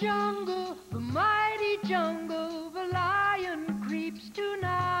 In the jungle, the mighty jungle, the lion creeps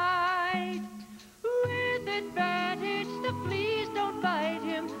tonight. With advantage, the fleas don't bite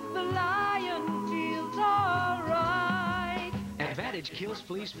him. The lion feels alright. Advantage kills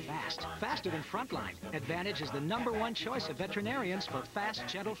fleas fast, faster than Frontline. Advantage is the #1 choice of veterinarians for fast,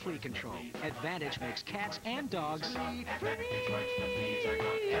 gentle flea control. Advantage makes cats and dogs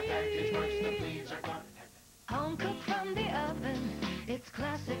Home cooked from the oven, it's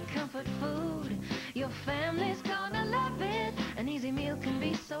classic comfort food. Your family's gonna love it. An easy meal can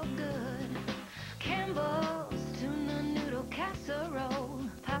be so good. Campbell's tuna noodle casserole,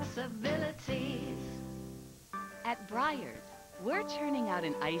 possibilities. At Breyers, we're churning out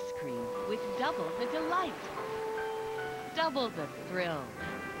an ice cream with double the delight, double the thrill,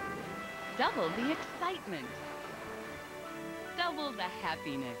 double the excitement, double the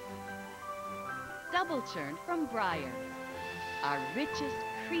happiness. Double churned from Breyers, our richest,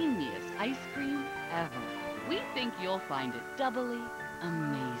 creamiest ice cream ever. We think you'll find it doubly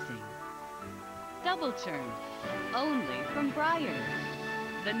amazing. Double churned, only from Breyers,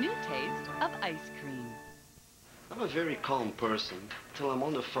 the new taste of ice cream. I'm a very calm person till I'm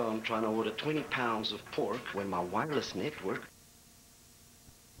on the phone trying to order 20 pounds of pork when my wireless network.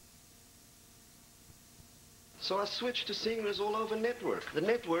 So I switched to seeing this all over network. The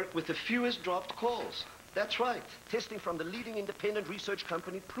network with the fewest dropped calls. That's right. Testing from the leading independent research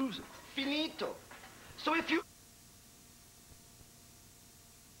company proves it. Finito. So if you...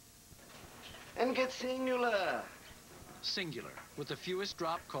 and get singular. Singular, with the fewest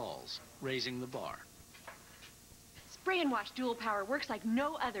drop calls, raising the bar. Spray and Wash Dual Power works like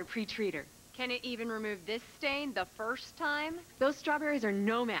no other pre-treater. Can it even remove this stain the first time? Those strawberries are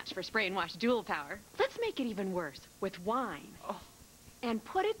no match for Spray and Wash Dual Power. Let's make it even worse with wine. And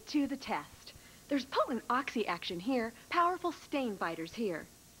put it to the test. There's potent oxy action here, powerful stain fighters here.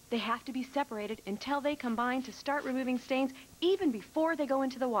 They have to be separated until they combine to start removing stains even before they go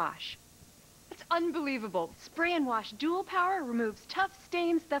into the wash. It's unbelievable. Spray and Wash Dual Power removes tough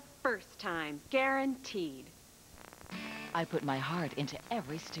stains the first time. Guaranteed. I put my heart into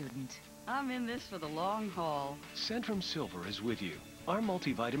every student. I'm in this for the long haul. Centrum Silver is with you. Our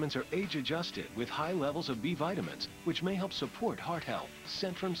multivitamins are age-adjusted with high levels of B vitamins, which may help support heart health.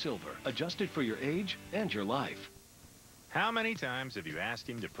 Centrum Silver, adjusted for your age and your life. How many times have you asked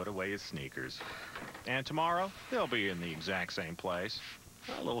him to put away his sneakers? And tomorrow, they'll be in the exact same place.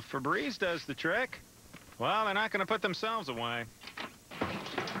 A little Febreze does the trick. Well, they're not going to put themselves away.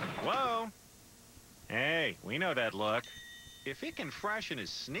 Whoa. Hey, we know that look. If he can freshen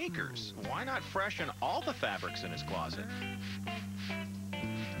his sneakers, why not freshen all the fabrics in his closet?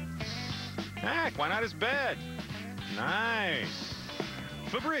 Heck, why not his bed? Nice.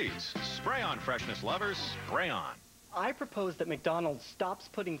 Febreze, spray on freshness lovers, spray on. I propose that McDonald's stops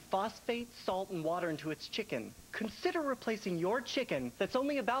putting phosphate, salt, and water into its chicken. Consider replacing your chicken that's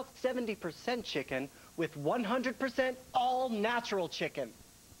only about 70% chicken with 100% all-natural chicken.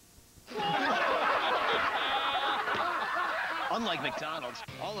 Unlike McDonald's,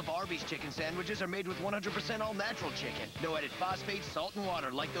 all of Arby's chicken sandwiches are made with 100% all-natural chicken. No added phosphate, salt, and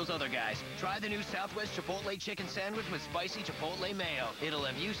water like those other guys. Try the new Southwest Chipotle chicken sandwich with spicy Chipotle mayo. It'll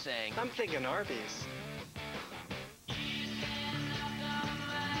have you saying, I'm thinking Arby's.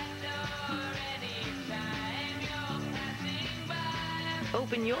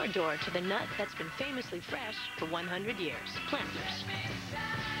 Open your door to the nut that's been famously fresh for 100 years. Planters.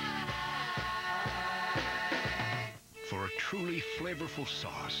 For a truly flavorful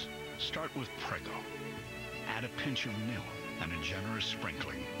sauce, start with Prego. Add a pinch of milk and a generous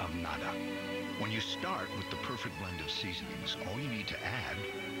sprinkling of nada. When you start with the perfect blend of seasonings, all you need to add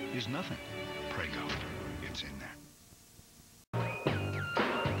is nothing. Prego, it's in there.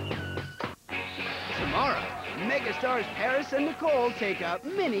 Tomorrow, megastars Paris and Nicole take a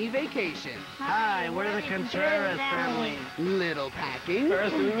mini vacation. Hi, we're the Contreras family. Little packing.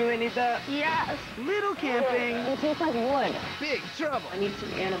 Paris, do we really need that? Yes. Little camping. It tastes like wood. Big trouble. I need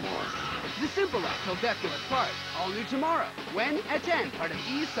some animals. The Simple Love till death do us part. All new tomorrow. When? At 10. Part of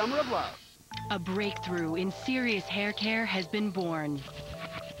E's Summer of Love. A breakthrough in serious hair care has been born.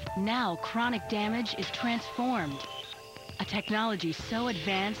 Now chronic damage is transformed. A technology so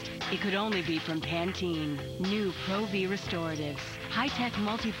advanced, it could only be from Pantene. New Pro-V Restoratives. High-tech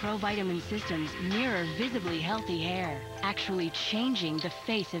multi-pro vitamin systems mirror visibly healthy hair, actually changing the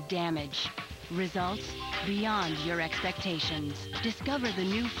face of damage. Results beyond your expectations. Discover the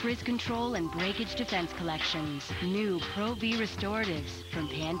new frizz control and breakage defense collections. New Pro-V Restoratives from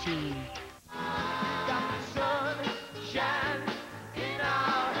Pantene.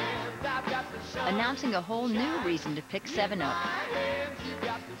 Announcing a whole new reason to pick 7-Up.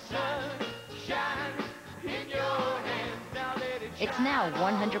 It's now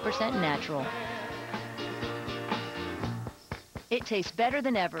 100% natural. It tastes better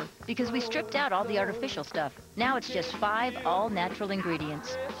than ever because we stripped out all the artificial stuff. Now it's just 5 all-natural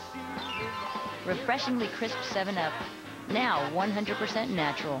ingredients. Refreshingly crisp 7-Up. Now 100%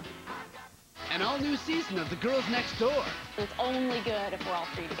 natural. An all-new season of The Girls Next Door. It's only good if we're all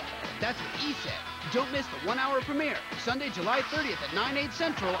three together. That's what E said. Don't miss the 1-hour premiere. Sunday, July 30th at 9/8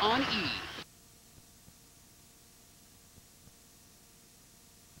 Central on E.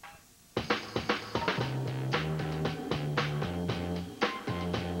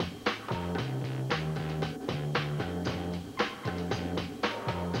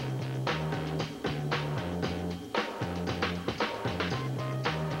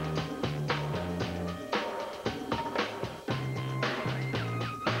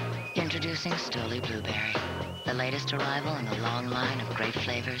 Introducing Stoli Blueberry, the latest arrival in the long line of great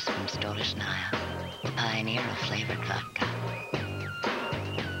flavors from Stolichnaya, the pioneer of flavored vodka.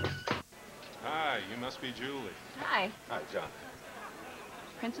 Hi, you must be Julie. Hi. Hi, John.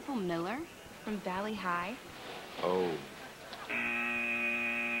 Principal Miller from Valley High. Oh.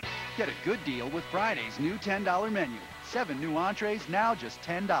 Get a good deal with Friday's new $10 menu. 7 new entrees, now just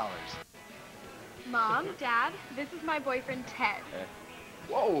 $10. Mom, Dad, this is my boyfriend, Ted.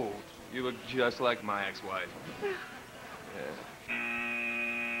 Whoa! You look just like my ex-wife.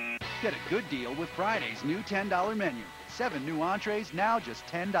 Get a good deal with Friday's new $10 menu. 7 new entrees, now just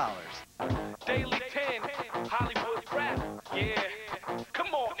 $10. Daily 10, Hollywood rap, yeah.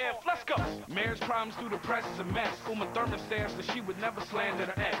 Come on, F, let's go. Marriage problems through the press is a mess. Uma Thurman says that she would never slander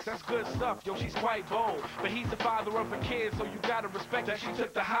her ex. That's good stuff, yo, she's quite bold. But he's the father of her kids, so you gotta respect that she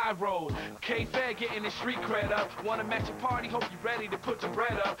took the high road. K-Fed getting his street cred up. Wanna match a party, hope you're ready to put your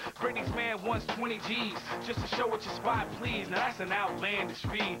bread up. Britney's man wants 20 G's, just to show at your spot, please. Now that's an outlandish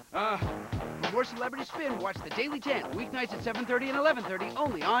fee. For more celebrity spin, watch the Daily 10, weeknights at 7:30 and 11:30,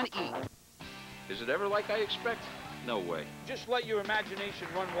 only on E. Is it ever like I expect? No way. Just let your imagination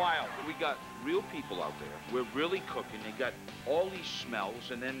run wild. We got real people out there. We're really cooking. They got all these smells,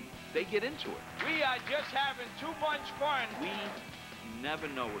 and then they get into it. We are just having too much fun. We never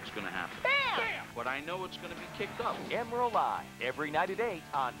know what's going to happen. Bam! Bam! But I know it's going to be kicked up. Emerald Live, every night at 8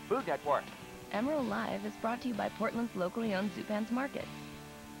 on Food Network. Emerald Live is brought to you by Portland's locally owned Zupan's Market.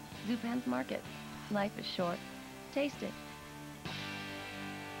 Zupan's Market. Life is short. Taste it.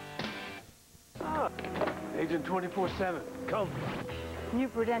 Agent 24/7, come. New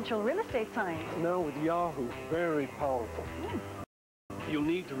Prudential real estate sign. Now with Yahoo, very powerful. You'll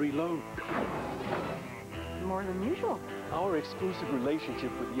need to reload. More than usual. Our exclusive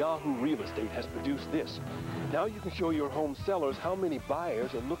relationship with Yahoo Real Estate has produced this. Now you can show your home sellers how many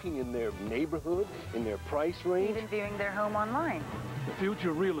buyers are looking in their neighborhood, in their price range. Even viewing their home online. The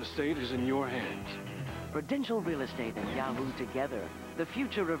future of real estate is in your hands. Prudential Real Estate and Yahoo together. The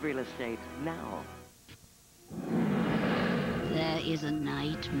future of real estate now. There is a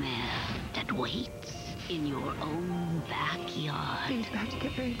nightmare that waits in your own backyard. It's about to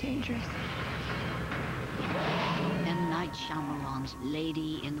get very dangerous. M. Night Shyamalan's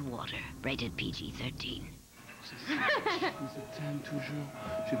Lady in the Water, rated PG-13. Vous êtes toujours.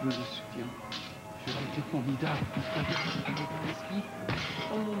 J'ai besoin de soutien. J'aurais été formidable.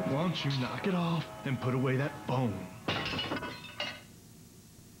 Why don't you knock it off and put away that phone?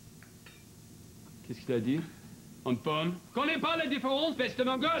 Qu'est-ce qu'il t'a dit? En pomme? Connais pas la différence, bête de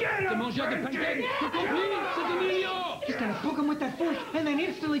mongol? De mangeur de pancakes? T'as compris? C'est un million! He's gonna poke him with that fork and then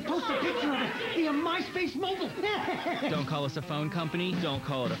instantly post a picture of it via MySpace Mobile. Don't call us a phone company. Don't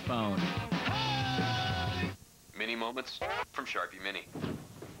call it a phone. Mini moments from Sharpie Mini.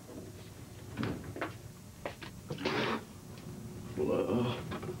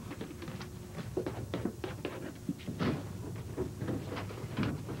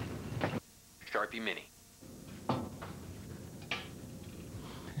 Sharpie Mini.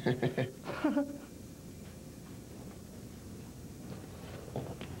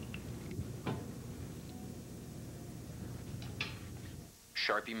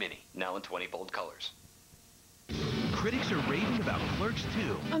 Sharpie Mini, now in 20 bold colors. Critics are raving about Clerks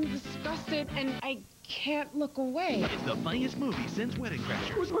 2. I'm disgusted and I can't look away. It's the funniest movie since Wedding Crashers.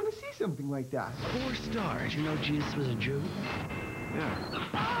 Who's going to see something like that? 4 stars. Did you know Jesus was a Jew? Yeah.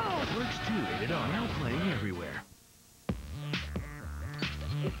 Oh! Clerks 2 rated R, now playing everywhere.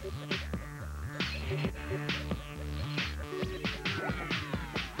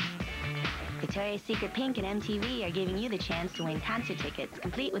 Victoria's Secret Pink and MTV are giving you the chance to win concert tickets,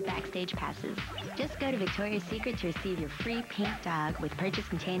 complete with backstage passes. Just go to Victoria's Secret to receive your free pink dog with purchase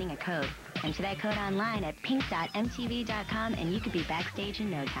containing a code. Enter that code online at pink.mtv.com and you could be backstage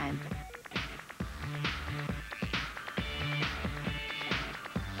in no time.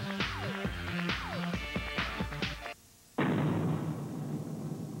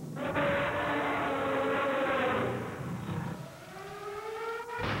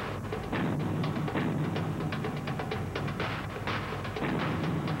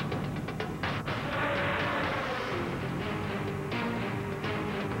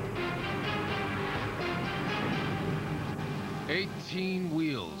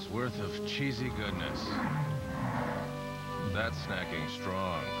 Wheels worth of cheesy goodness. That's snacking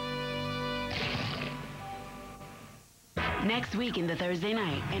strong. Next week in the Thursday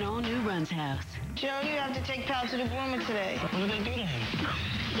night, an all-new Runs House. Joe, you have to take Pal to the groomer today. What did they do to him?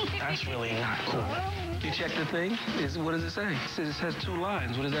 That's really not cool. You check the thing? What does it say? It says it has 2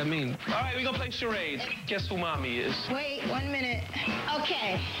 lines. What does that mean? All right, we're gonna play charades. Guess who Mommy is? Wait, 1 minute.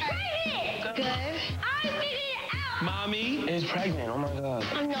 Okay. Right here. Good. I figured it out. Mommy is pregnant. Oh my God.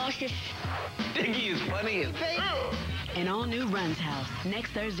 I'm nauseous. Diggy is funny as hell. An all-new Runs House,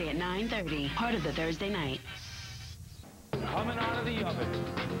 next Thursday at 9:30, part of the Thursday night. Coming out of the oven.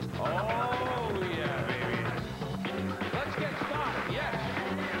 Oh, yeah, baby. Let's get started, yes.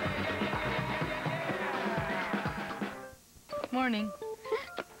 Morning.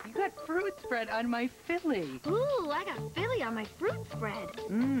 You got fruit spread on my Philly. Ooh, I got Philly on my fruit spread.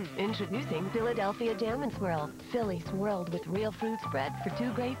 Introducing Philadelphia Jam and Swirl. Philly swirled with real fruit spread for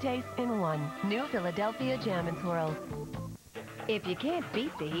 2 great tastes in one. New Philadelphia Jam and Swirl. If you can't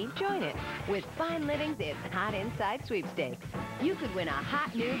beat the heat, join it with Fine Living's It's Hot Inside Sweepstakes. You could win a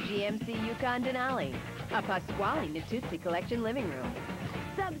hot new GMC Yukon Denali, a Pasquale Natuzzi Collection living room,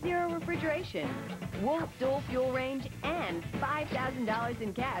 Sub-Zero refrigeration, Wolf dual fuel range, and $5,000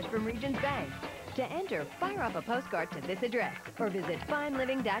 in cash from Regions Bank. To enter, fire up a postcard to this address or visit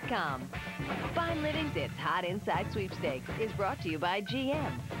fineliving.com. Fine Living's It's Hot Inside Sweepstakes is brought to you by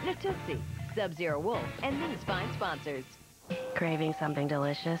GM, Natuzzi, Sub-Zero Wolf, and these fine sponsors. Craving something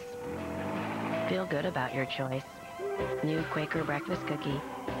delicious? Feel good about your choice. New Quaker Breakfast Cookie.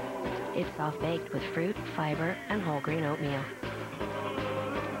 It's soft-baked with fruit, fiber, and whole grain oatmeal.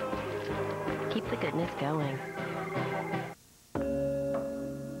 Keep the goodness going.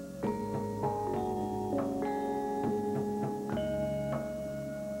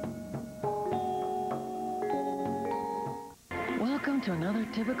 Welcome to another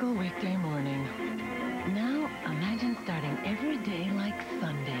typical weekday morning. Now, imagine starting every day like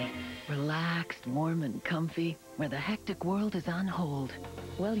Sunday. Relaxed, warm, and comfy, where the hectic world is on hold.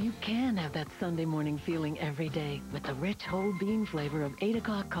 Well, you can have that Sunday morning feeling every day with the rich whole bean flavor of 8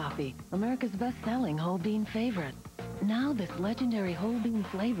 o'clock coffee, America's best-selling whole bean favorite. Now, this legendary whole bean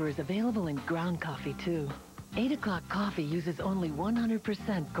flavor is available in ground coffee, too. 8 o'clock coffee uses only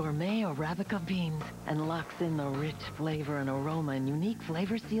 100% gourmet Arabica beans and locks in the rich flavor and aroma in unique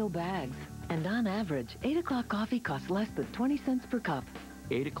flavor seal bags. And on average, 8 o'clock coffee costs less than 20 cents per cup.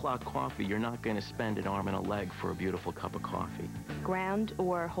 8 o'clock coffee, you're not going to spend an arm and a leg for a beautiful cup of coffee. Ground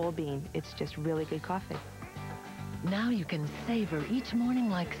or whole bean, it's just really good coffee. Now you can savor each morning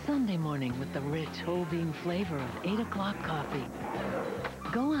like Sunday morning with the rich whole bean flavor of 8 o'clock coffee.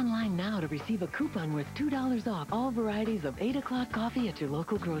 Go online now to receive a coupon worth $2 off all varieties of 8 o'clock coffee at your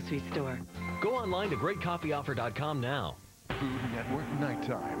local grocery store. Go online to greatcoffeeoffer.com now. Food Network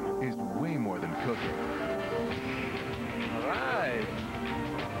Nighttime is way more than cooking. All right.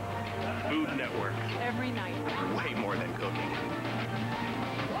 Food Network. Every night. Way more than cooking.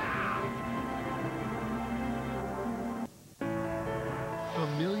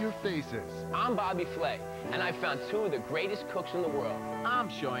 Familiar faces. I'm Bobby Flay, and I found two of the greatest cooks in the world. I'm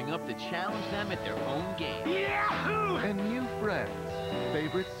showing up to challenge them at their own game. Yahoo! And new friends.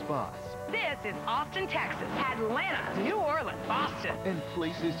 Favorite spots. This is Austin, Texas, Atlanta, New Orleans, Boston. And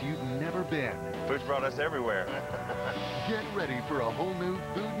places you've never been. Food's brought us everywhere. Get ready for a whole new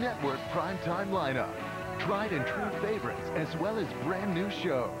Food Network primetime lineup. Tried and true favorites, as well as brand new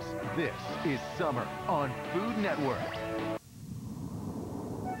shows. This is Summer on Food Network.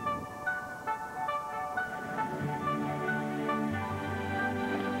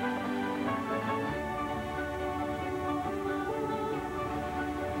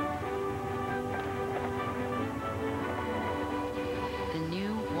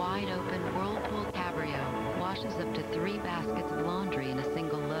 Up to 3 baskets of laundry in a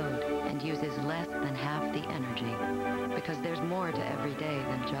single load and uses less than half the energy. Because there's more to every day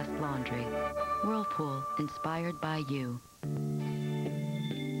than just laundry. Whirlpool, inspired by you.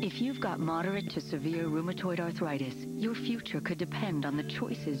 If you've got moderate to severe rheumatoid arthritis, your future could depend on the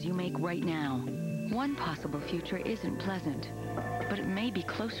choices you make right now. One possible future isn't pleasant, but it may be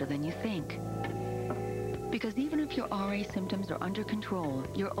closer than you think. Because even if your RA symptoms are under control,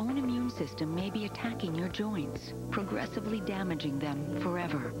 your own immune system may be attacking your joints, progressively damaging them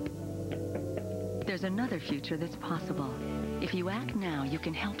forever. There's another future that's possible. If you act now, you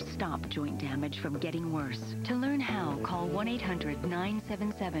can help stop joint damage from getting worse. To learn how, call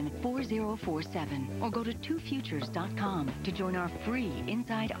 1-800-977-4047 or go to twofutures.com to join our free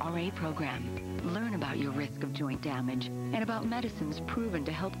Inside RA program. Learn about your risk of joint damage and about medicines proven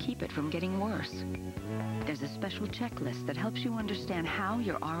to help keep it from getting worse. There's a special checklist that helps you understand how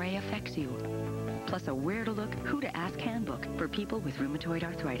your RA affects you. Plus a where to look, who to ask handbook for people with rheumatoid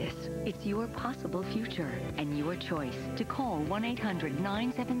arthritis. It's your possible future and your choice. To call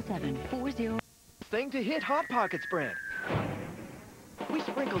 1-800-977-40... Thing to hit Hot Pockets brand. We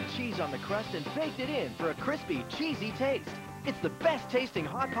sprinkled cheese on the crust and baked it in for a crispy, cheesy taste. It's the best tasting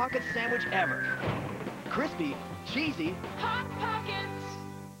Hot Pockets sandwich ever. Crispy, cheesy... Hot Pockets!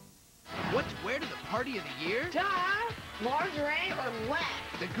 What to wear to the party of the year? Duh! Lingerie or less?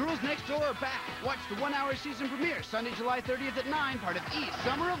 The girls next door are back. Watch the one-hour season premiere Sunday, July 30th at 9, part of E's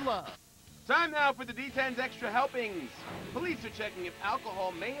Summer of Love. Time now for the D10's Extra Helpings. Police are checking if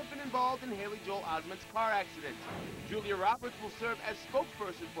alcohol may have been involved in Haley Joel Osment's car accident. Julia Roberts will serve as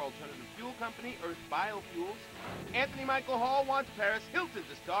spokesperson for alternative fuel company Earth Biofuels. Anthony Michael Hall wants Paris Hilton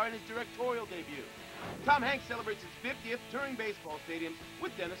to star in his directorial debut. Tom Hanks celebrates his 50th touring baseball stadiums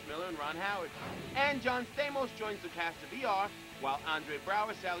with Dennis Miller and Ron Howard. And John Stamos joins the cast of ER, while Andre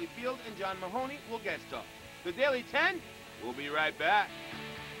Brower, Sally Field, and John Mahoney will guest star. The Daily 10, we'll be right back.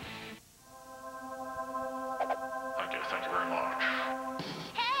 Thank you very much.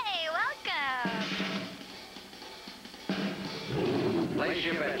 Hey, welcome! Place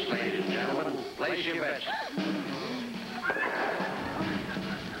your bets, ladies and gentlemen. Place your bets.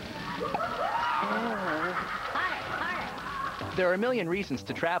 There are a million reasons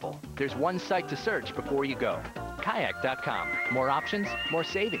to travel. There's one site to search before you go. Kayak.com. More options, more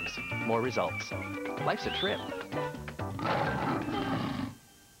savings, more results. Life's a trip.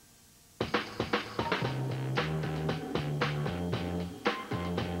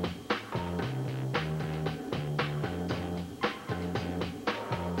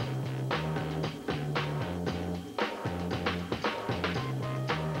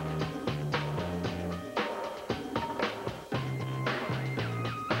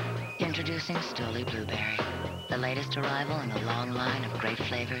 Introducing Stoli Blueberry, the latest arrival in the long line of great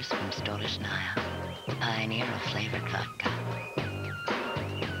flavors from Stolichnaya, the pioneer of flavored vodka.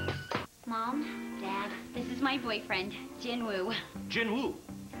 Mom, Dad, this is my boyfriend, Jinwoo. Jinwoo?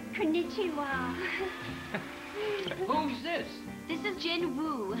 Konnichiwa. Who's this? This is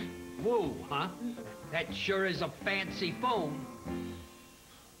Jinwoo. Woo, huh? That sure is a fancy phone.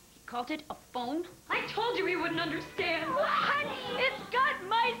 Called it a phone? I told you he wouldn't understand. What? It's got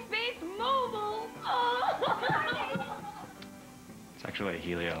MySpace Mobile. Oh. It's actually a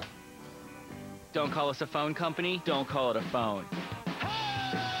Helio. Don't call us a phone company, don't call it a phone.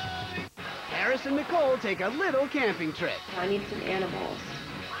 Harris and Nicole take a little camping trip. I need some animals.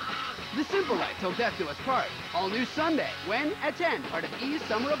 The Simple Life Till Death Do Us Part. All new Sunday. When? At 10. Part of E's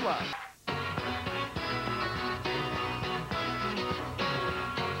Summer of Love.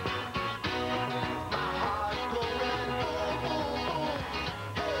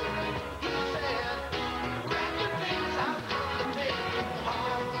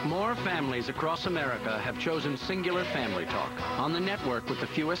 More families across America have chosen Singular Family Talk on the network with the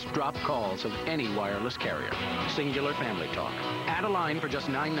fewest dropped calls of any wireless carrier. Singular Family Talk. Add a line for just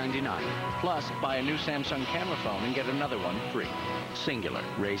 $9.99. Plus, buy a new Samsung camera phone and get another one free. Singular,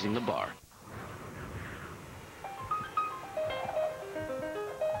 raising the bar.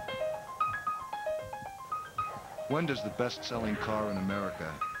 When does the best-selling car in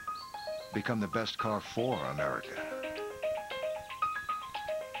America become the best car for America?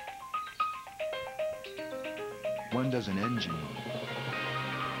 When does an engine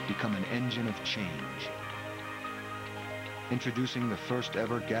become an engine of change? Introducing the first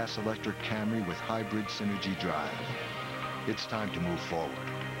ever gas-electric Camry with hybrid synergy drive. It's time to move forward.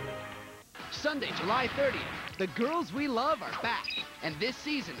 Sunday, July 30th, the girls we love are back. And this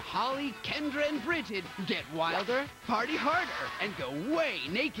season, Holly, Kendra, and Bridget get wilder, party harder, and go way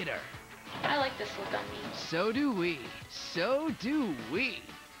nakeder. I like this look on me. So do we. So do we.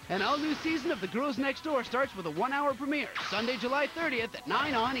 An all-new season of The Girls Next Door starts with a 1-hour premiere, Sunday, July 30th at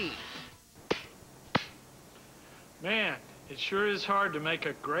 9 on E! Man, it sure is hard to make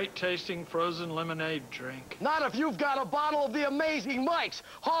a great-tasting frozen lemonade drink. Not if you've got a bottle of the amazing Mike's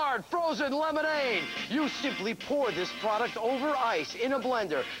Hard Frozen Lemonade. You simply pour this product over ice in a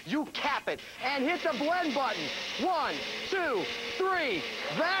blender. You cap it and hit the blend button. 1, 2, 3.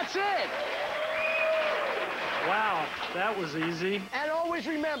 That's it. Wow, that was easy. And always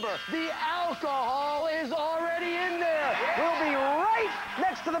remember, the alcohol is already in there. We'll be right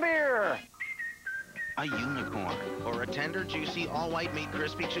next to the beer. A unicorn, or a tender, juicy, all-white meat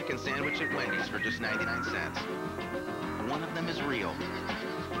crispy chicken sandwich at Wendy's for just 99 cents. One of them is real.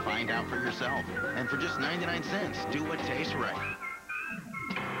 Find out for yourself. And for just 99 cents, do what tastes right.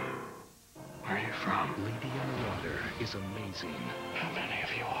 Where are you from? Lady in the Water is amazing. How many of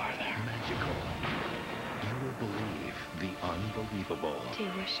you are there? Magical. You will believe the unbelievable. Do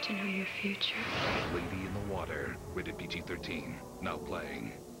you wish to know your future? Lady in the Water, rated PG-13, now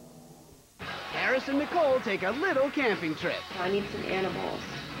playing. Harris and Nicole take a little camping trip. I need some animals.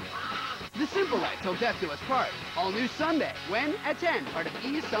 The Simple Life Till Death Do Us Part. All new Sunday. When? At 10. Part of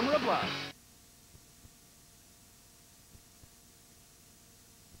E's Summer of Love.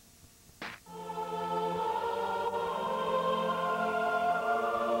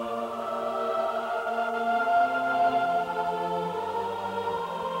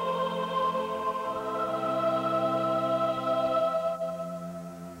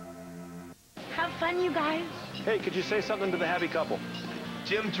 You guys. Hey, could you say something to the happy couple?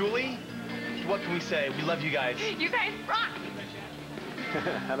 Jim, Julie, what can we say? We love you guys. You guys rock.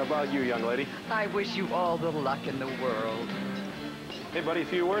 How about you, young lady? I wish you all the luck in the world. Hey, buddy, a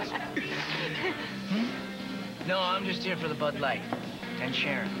few words? No, I'm just here for the Bud Light. And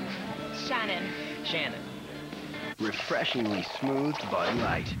Sharon. Shannon. Refreshingly smooth Bud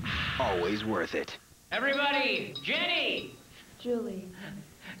Light. Always worth it. Everybody! Jenny! Julie.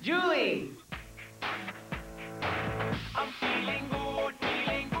 I'm feeling good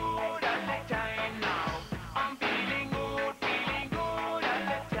all the time now. I'm feeling good all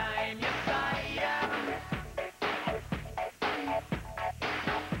the time. Yes, I am.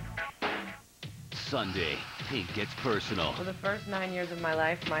 Sunday, Pink gets personal. For the first 9 years of my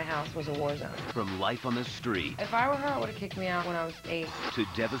life, my house was a war zone. From life on the street If I were her, I would have kicked me out when I was 8. to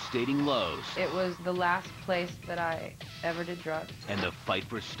devastating lows It was the last place that I ever did drugs. and the fight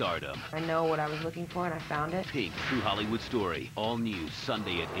for stardom. I know what I was looking for, and I found it. Pink, True Hollywood Story, all new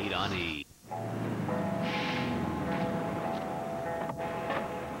Sunday at 8 on E!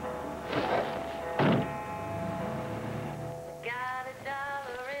 Got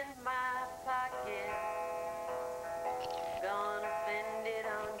 $1 in my pocket. Gonna spend it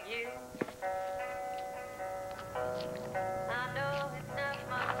on you. I know it's not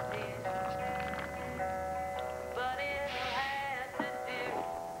much, dear, but it'll have to do.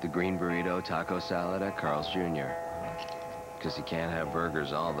 The green burrito taco salad at Carl's Jr. Because you can't have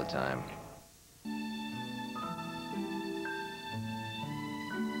burgers all the time.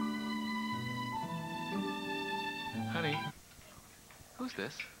 Honey, who's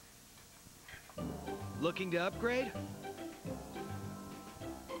this? Looking to upgrade?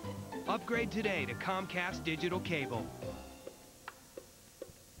 Upgrade today to Comcast Digital Cable.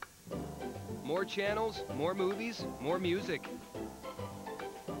 More channels, more movies, more music.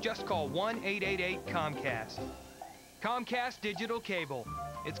 Just call 1-888-COMCAST. Comcast Digital Cable.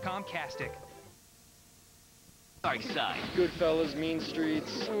 It's Comcastic. Dark Side. Goodfellas, Mean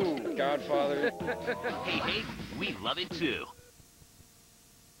Streets, Godfather. Hey, we love it too.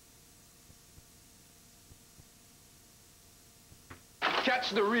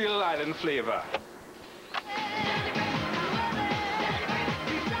 Catch the real island flavor.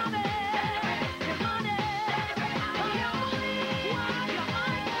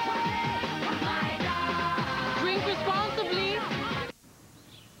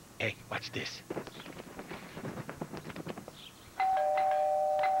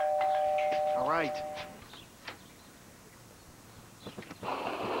 right.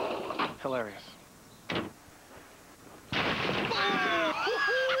 Hilarious.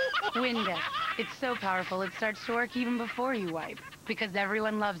 Windex. It's so powerful it starts to work even before you wipe. Because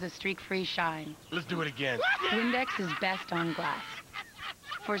everyone loves a streak-free shine. Let's do it again. Windex is best on glass.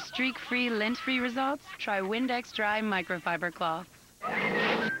 For streak-free, lint-free results, try Windex Dry Microfiber Cloths.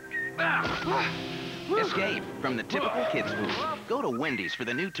 Escape from the typical kids' food. Go to Wendy's for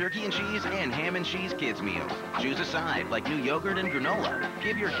the new turkey and cheese and ham and cheese kids meals. Choose a side like new yogurt and granola.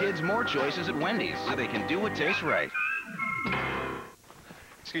 Give your kids more choices at Wendy's so they can do what tastes right.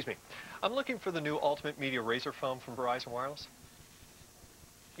 Excuse me. I'm looking for the new Ultimate Media RAZR phone from Verizon Wireless.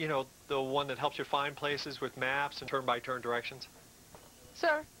 You know, the one that helps you find places with maps and turn-by-turn directions.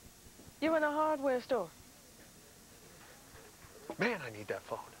 Sir, you in a hardware store? Man, I need that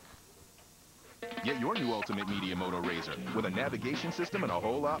phone. Get your new Ultimate Media Moto RAZR with a navigation system and a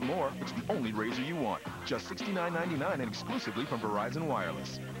whole lot more. It's the only RAZR you want. Just $69.99 and exclusively from Verizon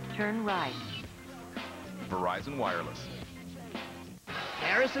Wireless. Turn right. Verizon Wireless.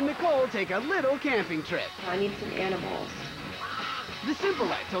 Harris and Nicole take a little camping trip. I need some animals. The Simple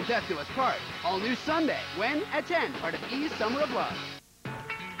Life Till Death Do Us Part. All new Sunday. When? At 10. Part of E's Summer of Love.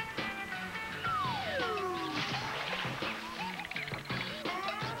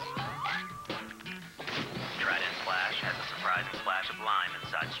 Trident Splash has a surprising splash of lime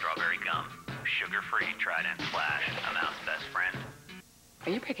inside strawberry gum. Sugar-free Trident Splash, a mouth's best friend.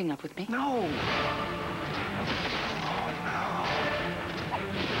 Are you breaking up with me? No.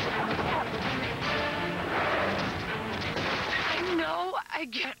 I know I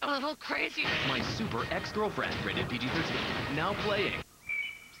get a little crazy. My Super Ex-Girlfriend, rated PG-13. Now playing.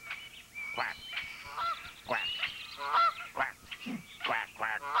 Quack. Quack. Quack. Quack,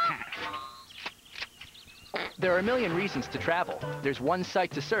 quack. There are a million reasons to travel. There's one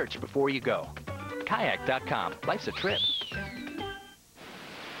site to search before you go. Kayak.com. Life's a trip.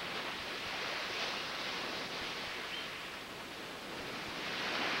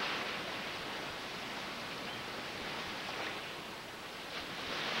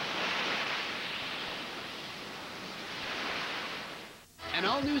 An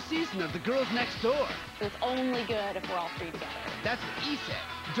all-new season of The Girls Next Door. It's only good if we're all three together. That's what E said.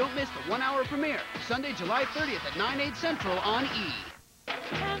 Don't miss the one-hour premiere. Sunday, July 30th at 9/8 Central on E.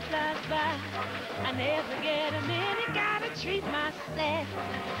 Time flies by, I never get a minute, gotta treat myself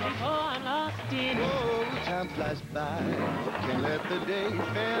before I'm lost in it. Oh, time flies by, can't let the day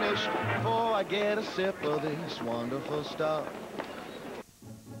finish before I get a sip of this wonderful stuff.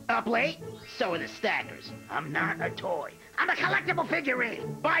 Up late? So are the stackers. I'm not a toy. I'm a collectible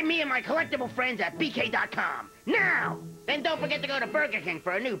figurine. Buy me and my collectible friends at BK.com. Now! Then don't forget to go to Burger King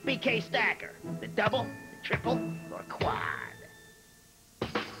for a new BK stacker. The double, the triple, or quad.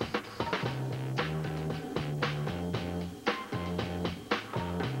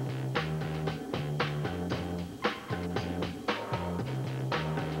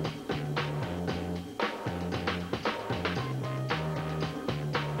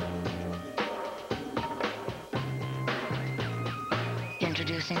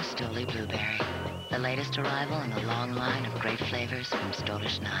 Introducing Stoli Blueberry, the latest arrival in a long line of great flavors from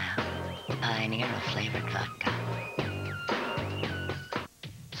Stolichnaya, the pioneer of flavored vodka.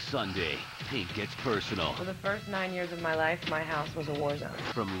 Sunday, Pink gets personal. For the first 9 years of my life, my house was a war zone.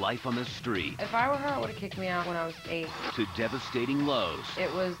 From life on the street If I were her, I would have kicked me out when I was 8. to devastating lows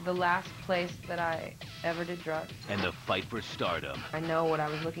It was the last place that I ever did drugs. and the fight for stardom. I know what I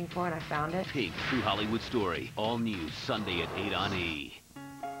was looking for, and I found it. Pink, True Hollywood Story. All new Sunday at 8 on E.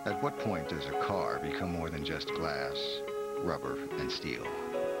 At what point does a car become more than just glass, rubber, and steel?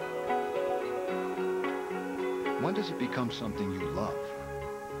 When does it become something you love?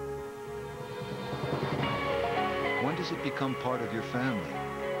 When does it become part of your family?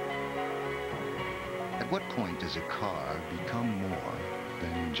 At what point does a car become more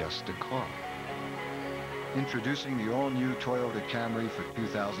than just a car? Introducing the all-new Toyota Camry for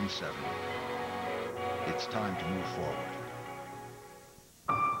 2007. It's time to move forward.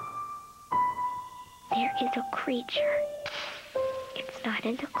 There is a creature. It's not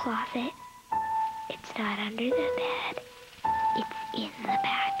in the closet. It's not under the bed. It's in the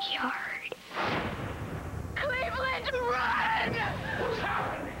backyard. Cleveland, run! What's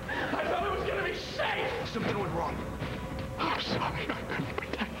happening? I thought it was gonna be safe. Something went wrong. I'm sorry. I couldn't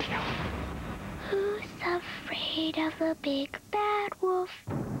protect you. Who's afraid of the big bad wolf?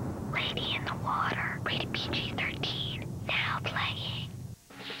 Lady in the Water. Rated PG-13. Now playing.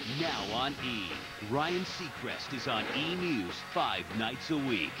 Now on E. Ryan Seacrest is on E! News 5 nights a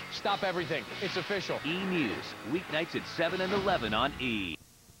week. Stop everything. It's official. E! News, weeknights at 7 and 11 on E!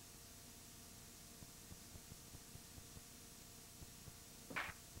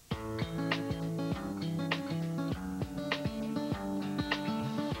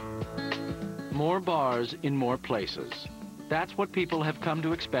 More bars in more places. That's what people have come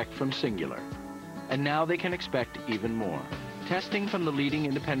to expect from Cingular. And now they can expect even more. Testing from the leading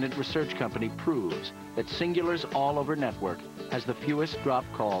independent research company proves that Cingular's all-over network has the fewest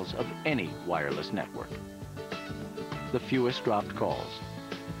dropped calls of any wireless network. The fewest dropped calls.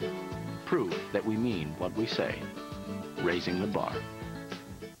 Prove that we mean what we say. Raising the bar.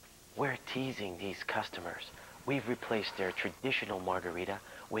 We're teasing these customers. We've replaced their traditional margarita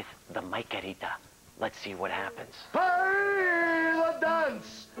with the Margarita. Let's see what happens. Hey, the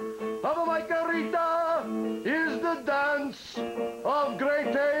dance of a margarita is the dance of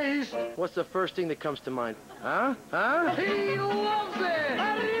great taste. What's the first thing that comes to mind? Huh? Huh? He loves it!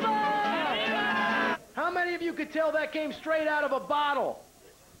 Arriba! How many of you could tell that came straight out of a bottle?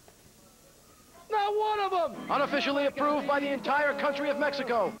 Not one of them! Unofficially approved by the entire country of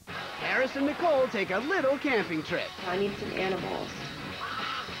Mexico. Harris and Nicole take a little camping trip. I need some animals.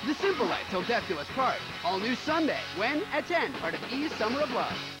 The Simple Life till death do us part. All new Sunday. When? At 10. Part of E's Summer of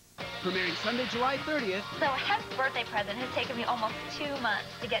Love. Premiering Sunday, July 30th. So Hef's birthday present has taken me almost 2 months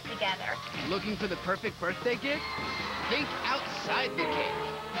to get together. Looking for the perfect birthday gift? Think outside the cake.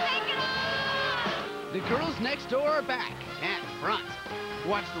 Take it off! The girls next door are back and front.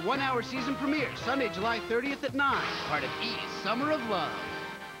 Watch the 1-hour season premiere Sunday, July 30th at 9. Part of E's Summer of Love.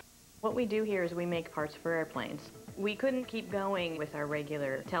 What we do here is we make parts for airplanes. We couldn't keep going with our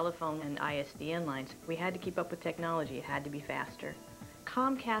regular telephone and ISDN lines. We had to keep up with technology. It had to be faster.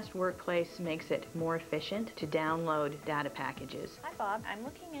 Comcast Workplace makes it more efficient to download data packages. Hi, Bob. I'm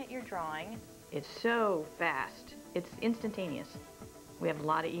looking at your drawing. It's so fast. It's instantaneous. We have a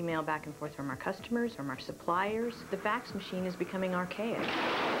lot of email back and forth from our customers, from our suppliers. The fax machine is becoming archaic.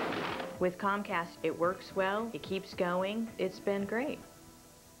 With Comcast, it works well. It keeps going. It's been great.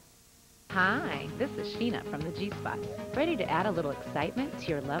 Hi, this is Sheena from the G-Spot. Ready to add a little excitement to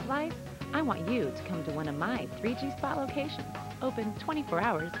your love life? I want you to come to one of my 3 G-Spot locations, open 24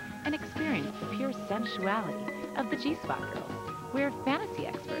 hours, and experience the pure sensuality of the G-Spot girls. We're fantasy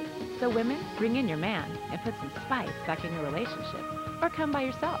experts, so women, bring in your man and put some spice back in your relationship, or come by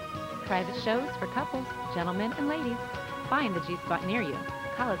yourself. Private shows for couples, gentlemen, and ladies. Find the G-Spot near you.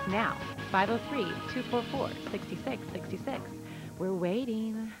 Call us now, 503-244-6666. We're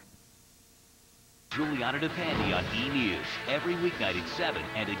waiting. Juliana DePandy on E! News. Every weeknight at 7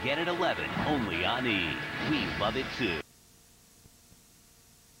 and again at 11, only on E! We love it too.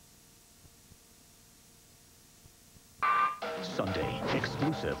 Sunday,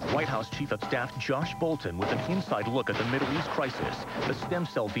 exclusive White House Chief of Staff Josh Bolton with an inside look at the Middle East crisis, the stem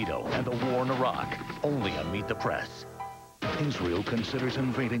cell veto, and the war in Iraq. Only on Meet the Press. Israel considers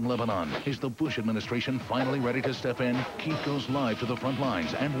invading Lebanon. Is the Bush administration finally ready to step in? Keith goes live to the front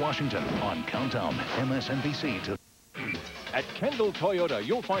lines and Washington on Countdown, MSNBC to... At Kendall Toyota,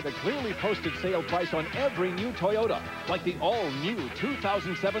 you'll find a clearly posted sale price on every new Toyota, like the all-new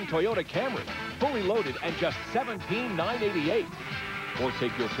 2007 Toyota Camry, fully loaded and just $17,988. Or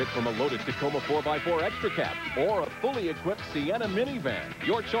take your pick from a loaded Tacoma 4x4 Extra Cab or a fully equipped Sienna minivan.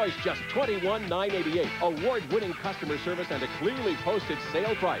 Your choice, just $21,988. Award-winning customer service and a clearly posted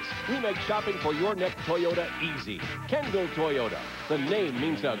sale price. We make shopping for your next Toyota easy. Kendall Toyota. The name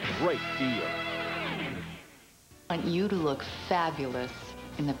means a great deal. I want you to look fabulous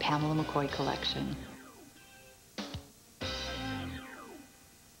in the Pamela McCoy collection.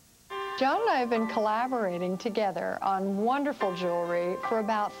 John and I have been collaborating together on wonderful jewelry for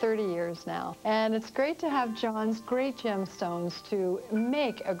about 30 years now. And it's great to have John's great gemstones to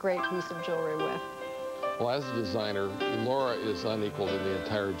make a great piece of jewelry with. Well, as a designer, Laura is unequaled in the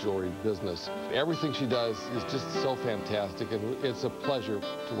entire jewelry business. Everything she does is just so fantastic, and it's a pleasure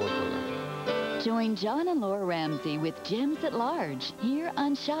to work with her. Join John and Laura Ramsey with Gems at Large here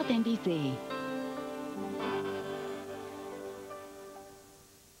on Shop NBC.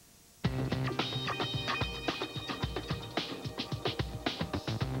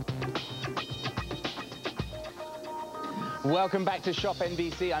 Welcome back to Shop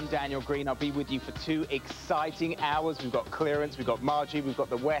NBC. I'm Daniel Green. I'll be with you for 2 exciting hours. We've got clearance, we've got Margie, we've got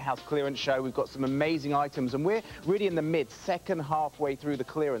the warehouse clearance show, we've got some amazing items, and we're really in the second halfway through the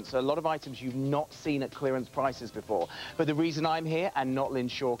clearance. So a lot of items you've not seen at clearance prices before. But the reason I'm here and not Lynn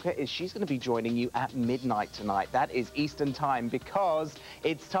Shawker is she's going to be joining you at midnight tonight. That is Eastern time, because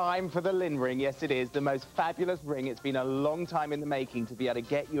it's time for the Lynn ring. Yes, it is the most fabulous ring. It's been a long time in the making to be able to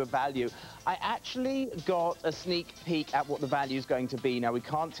get you a value. I actually got a sneak peek at what the value is going to be. Now, we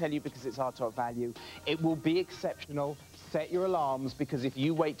can't tell you because it's our top value. It will be exceptional. set your alarms, because if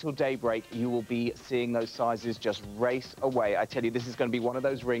you wait till daybreak, you will be seeing those sizes just race away. I tell you, this is going to be one of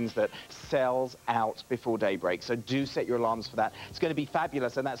those rings that sells out before daybreak. So do set your alarms for that. It's going to be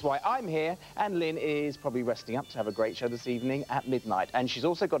fabulous, and that's why I'm here, and Lynn is probably resting up to have a great show this evening at midnight. And she's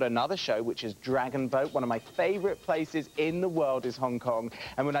also got another show, which is Dragon Boat. One of my favorite places in the world is Hong Kong.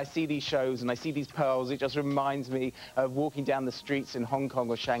 And when I see these shows and I see these pearls, it just reminds me of walking down the streets in Hong Kong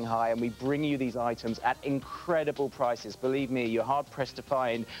or Shanghai, and we bring you these items at incredible prices. Believe me, you're hard-pressed to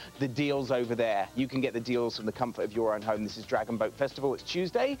find the deals over there. You can get the deals from the comfort of your own home. This is Dragon Boat Festival. It's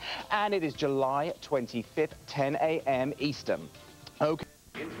Tuesday, and it is July 25th, 10 a.m. Eastern. Okay.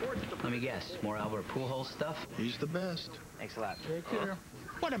 Let me guess, more Albert Pujols stuff? He's the best. Thanks a lot. Take care.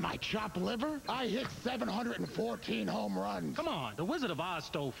 What am I, chopped liver? I hit 714 home runs. Come on, the Wizard of Oz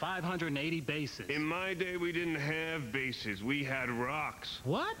stole 580 bases. In my day, we didn't have bases. We had rocks.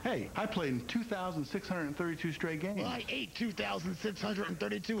 What? Hey, I played in 2,632 straight games. Well, I ate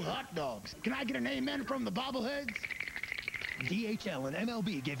 2,632 hot dogs. Can I get an amen from the bobbleheads? DHL and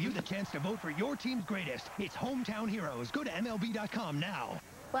MLB give you the chance to vote for your team's greatest. It's Hometown Heroes. Go to MLB.com now.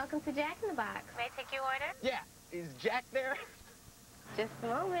 Welcome to Jack in the Box. May I take your order? Yeah. Is Jack there? Just a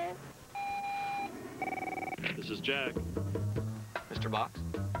moment. This is Jack. Mr. Box?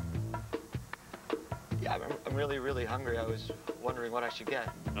 Yeah, I'm really, really hungry. I was wondering what I should get.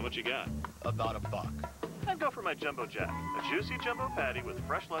 How much you got? About $1. I'd go for my Jumbo Jack. A juicy jumbo patty with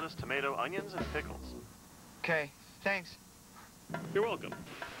fresh lettuce, tomato, onions, and pickles. Okay, thanks. You're welcome.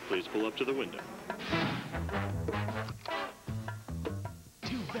 Please pull up to the window.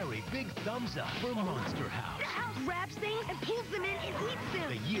 Two very big thumbs up for Monster House. The house wraps things and pulls them in and eats them.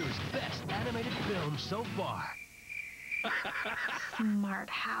 The year's best animated film so far. Smart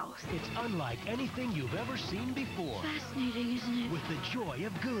house. It's unlike anything you've ever seen before. Fascinating, isn't it? With the joy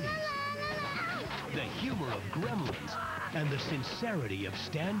of Goonies, the humor of Gremlins, and the sincerity of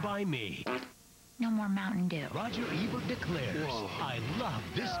Stand By Me. No more Mountain Dew. Roger Ebert declares, Whoa. I love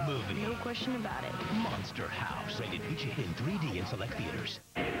this movie. No question about it. Monster House, rated PG in 3D in select theaters.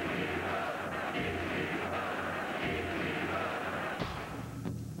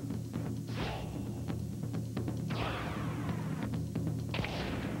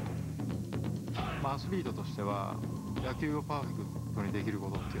アスリートとしては野球をパーフェクトにできる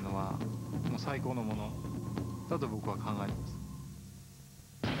ことっていうのはもう最高のものだと僕は考えています。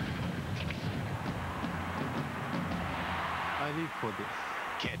I live for this.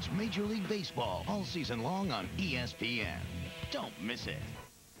 Catch Major League Baseball all season long on ESPN. Don't miss it.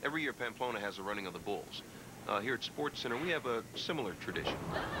 Every year, Pamplona has a running of the bulls. Here at Sports Center, we have a similar tradition.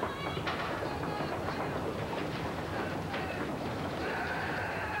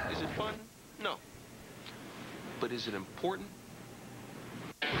 Is it fun? No. But is it important?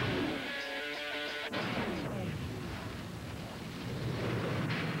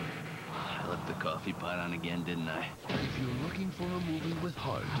 I left the coffee pot on again, didn't I? If you're looking for a movie with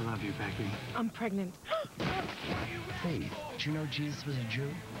heart... I love you, Becky. I'm pregnant. Faith. Did you know Jesus was a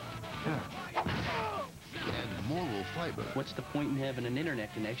Jew? Yeah. And moral fiber. What's the point in having an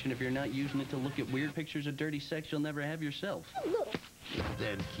internet connection if you're not using it to look at weird pictures of dirty sex you'll never have yourself?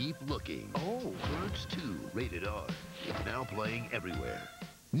 Then keep looking. Oh, Birds 2, rated R. Now playing everywhere.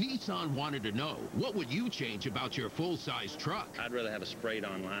 Nissan wanted to know, what would you change about your full-size truck? I'd rather have a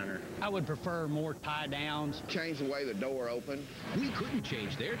sprayed-on liner. I would prefer more tie-downs. Change the way the door opened. We couldn't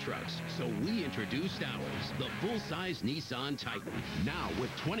change their trucks, so we introduced ours, the full-size Nissan Titan. Now with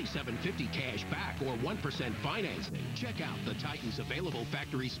 $2,750 cash back or 1% financing. Check out the Titan's available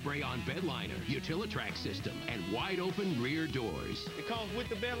factory spray-on bed liner, Utilitrack system, and wide-open rear doors. It comes with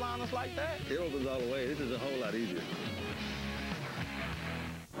the bed liners like that? It opens all the way. This is a whole lot easier.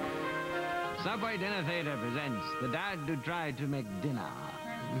 Subway Dinner Theater presents The Dad Who Tried to Make Dinner.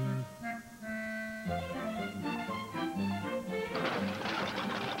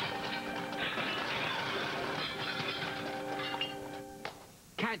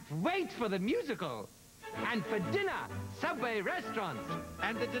 Can't wait for the musical. And for dinner, Subway restaurants.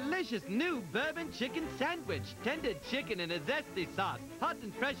 And the delicious new bourbon chicken sandwich. Tender chicken in a zesty sauce. Hot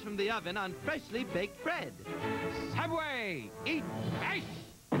and fresh from the oven on freshly baked bread. Subway! Eat fresh!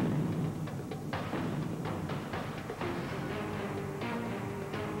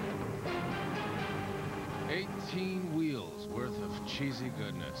 18 wheels worth of cheesy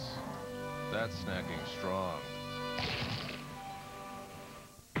goodness. That's snacking strong.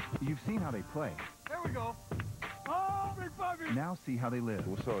 You've seen how they play. There we go. Oh, big puppy. Now see how they live.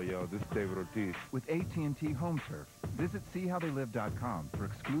 What's up, yo? This is David Ortiz. With AT&T Home Turf. Visit seehowtheylive.com for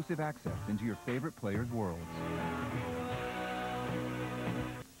exclusive access into your favorite players' worlds.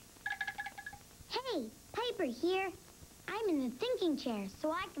 Hey, Piper here. I'm in the thinking chair,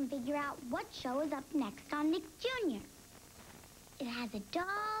 so I can figure out what show is up next on Nick Jr. It has a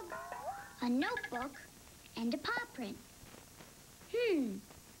dog, a notebook, and a paw print.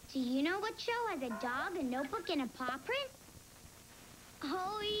 Do you know what show has a dog, a notebook, and a paw print?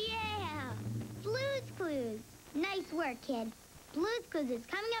 Oh, yeah! Blue's Clues. Nice work, kid. Blue's Clues is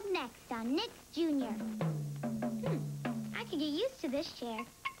coming up next on Nick Jr. I could get used to this chair.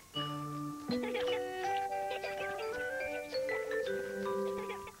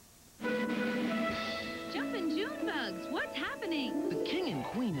 Jumpin' June bugs, what's happening? The king and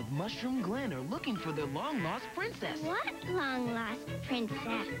queen of Mushroom Glen are looking for their long-lost princess. What long-lost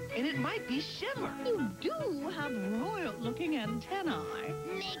princess? And it might be Shimmer. You do have royal-looking antennae.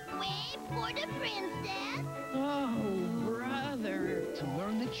 Make way for the princess. Oh, brother. To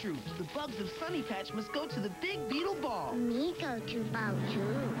learn the truth, the bugs of Sunny Patch must go to the Big Beetle Ball. Me go to ball,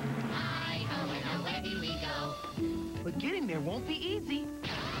 too. Hi-ho and away we go. But getting there won't be easy.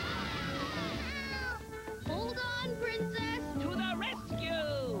 Hold on, princess. To the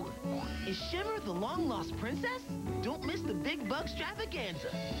rescue. Is Shimmer the long-lost princess? Don't miss the Big Bugs Extravaganza,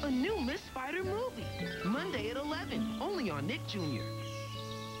 a new Miss Spider movie. Monday at 11, only on Nick Jr.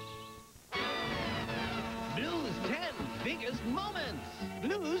 Blue's 10 biggest moments.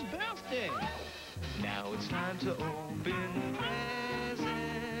 Blue's birthday. Now it's time to open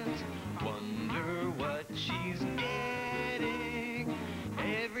presents. Wonder what she's getting.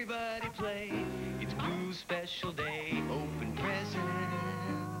 Everybody play. It's Blue's special day. Open presents.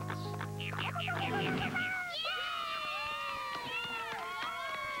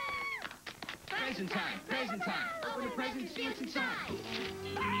 Present time, present time. Open the presents, see what's inside. Do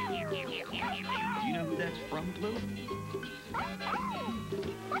you know who that's from, Blue?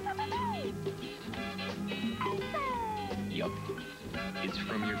 Yup. It's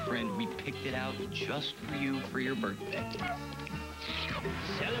from your friend. We picked it out just for you for your birthday.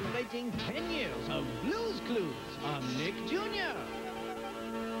 Celebrating 10 years of Blue's Clues on Nick Jr.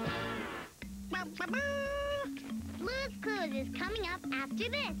 Blue's Clues is coming up after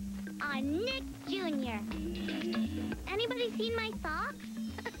this on Nick Jr. Anybody seen my socks?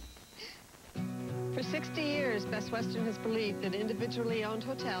 For 60 years, Best Western has believed that individually owned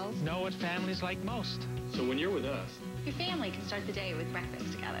hotels know what families like most. So when you're with us, your family can start the day with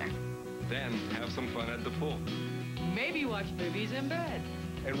breakfast together. then have some fun at the pool. Maybe watch movies in bed.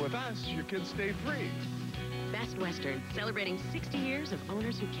 And with us, you can stay free. Best Western, celebrating 60 years of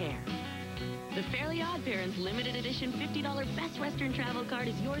owners who care. The Fairly Odd Parents limited edition $50 Best Western travel card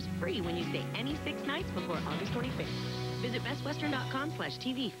is yours free when you stay any 6 nights before August 25th. Visit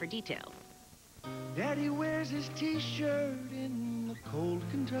bestwestern.com/TV for details. Daddy wears his t-shirt in the cold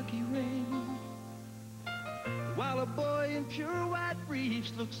Kentucky rain, while a boy in pure white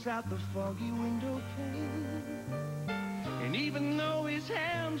briefs looks out the foggy window pane. And even though his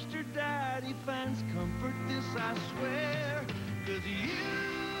hamster died, he finds comfort, this I swear, 'cause you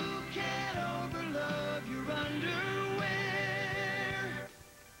can't overlove your underwear.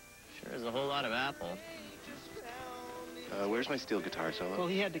 Sure is a whole lot of apple. Where's my steel guitar solo? Well,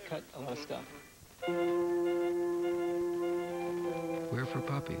 he had to cut a lot of stuff. We're for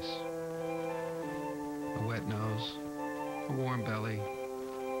puppies. A wet nose, a warm belly,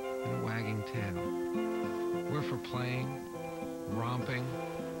 and a wagging tail. We're for playing, romping,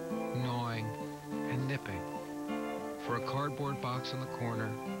 gnawing, and nipping. For a cardboard box in the corner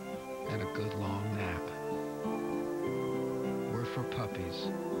and a good long nap. We're for puppies.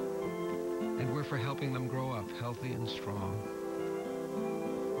 And we're for helping them grow up healthy and strong.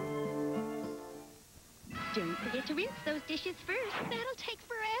 Don't forget to rinse those dishes first. That'll take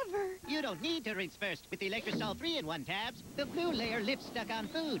forever. You don't need to rinse first with the Electrosol 3-in-1 tabs. The blue layer lifts stuck-on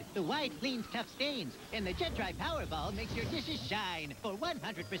food. The white cleans tough stains. And the Jet Dry Powerball makes your dishes shine for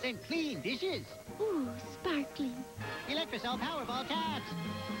 100% clean dishes. Ooh, sparkling. Electrosol Powerball tabs.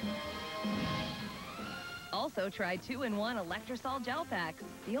 Also try 2-in-1 Electrosol gel packs.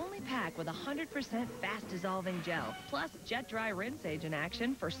 The only pack with 100% fast dissolving gel, plus jet dry rinse agent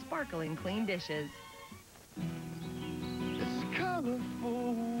action for sparkling clean dishes. This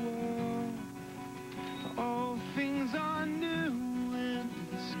colorful world, all things are new in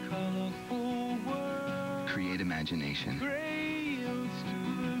this colorful world. Create imagination. Grails to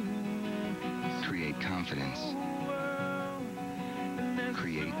blue. Create confidence.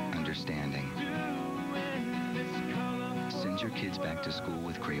 Create understanding. Send your kids back to school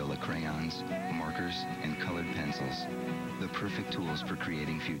with Crayola crayons, markers, and colored pencils. The perfect tools for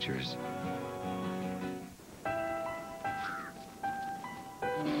creating futures.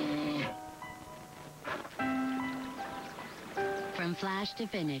 From flash to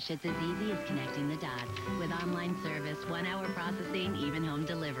finish, it's as easy as connecting the dots. With online service, 1-hour processing, even home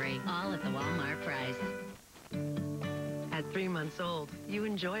delivery, all at the Walmart price. At 3 months old, you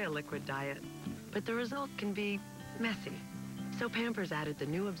enjoy a liquid diet, but the result can be messy. So Pampers added the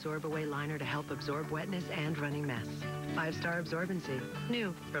new Absorb Away liner to help absorb wetness and runny mess. 5-star absorbency,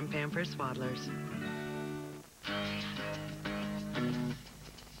 new from Pampers Swaddlers.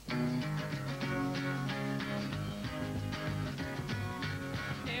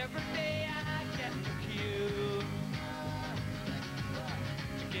 Every day I get in the queue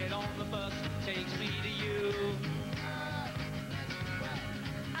to get on the bus that takes me to you.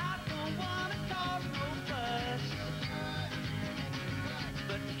 I don't want to cause no fuss,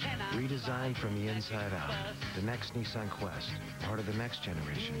 but can I? Redesigned from the inside out. The next Nissan Quest, part of the next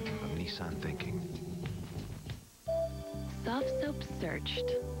generation of Nissan thinking. Soft Soap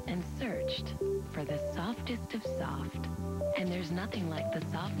searched and searched for the softest of soft. And there's nothing like the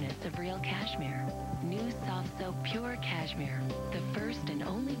softness of real cashmere. New Soft Soap Pure Cashmere, the first and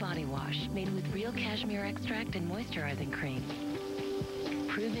only body wash made with real cashmere extract and moisturizing cream.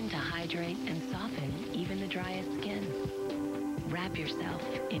 Proven to hydrate and soften even the driest skin. Wrap yourself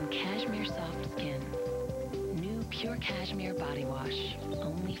in cashmere soft skin. New Pure Cashmere body wash,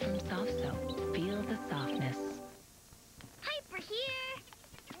 only from Soft Soap. Feel the softness. Piper here.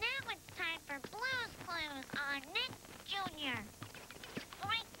 Now it's time for Blues Clues on Nick Jr.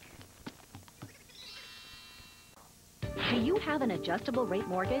 Boink. Do you have an adjustable rate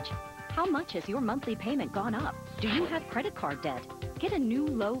mortgage? How much has your monthly payment gone up? Do you have credit card debt? Get a new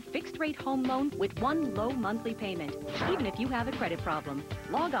low fixed rate home loan with one low monthly payment, even if you have a credit problem.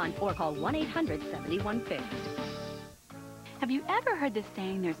 Log on or call 1-800-71-FIXED. Have you ever heard the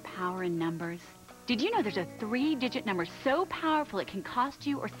saying, there's power in numbers? Did you know there's a 3-digit number so powerful it can cost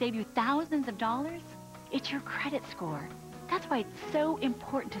you or save you thousands of dollars? It's your credit score. That's why it's so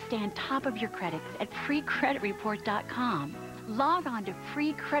important to stay on top of your credit at freecreditreport.com. Log on to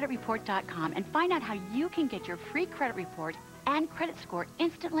freecreditreport.com and find out how you can get your free credit report and credit score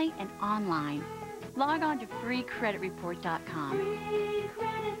instantly and online. Log on to freecreditreport.com.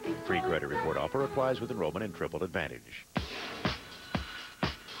 Free credit report offer applies with enrollment in Triple Advantage.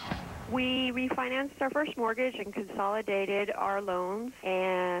 We refinanced our first mortgage and consolidated our loans,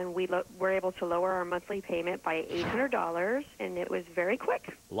 and we were able to lower our monthly payment by $800, and it was very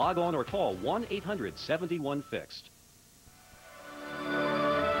quick. Log on or call 1-800-71-FIXED.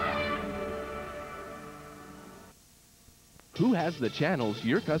 Who has the channels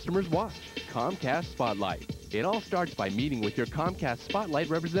your customers watch? Comcast Spotlight. It all starts by meeting with your Comcast Spotlight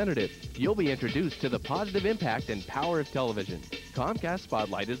representative. You'll be introduced to the positive impact and power of television. Comcast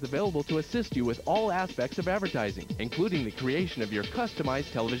Spotlight is available to assist you with all aspects of advertising, including the creation of your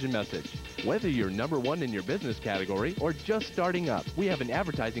customized television message. Whether you're #1 in your business category or just starting up, we have an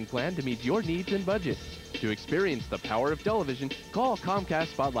advertising plan to meet your needs and budget. To experience the power of television, call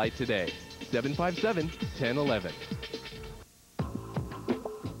Comcast Spotlight today. 757-1011.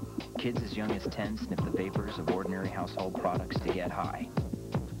 Kids as young as 10 sniff the vapors of ordinary household products to get high.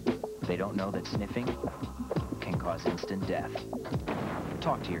 They don't know that sniffing can cause instant death.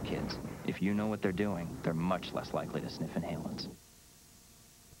 Talk to your kids. If you know what they're doing, they're much less likely to sniff inhalants.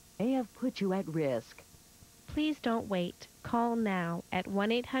 They have put you at risk. Please don't wait. Call now at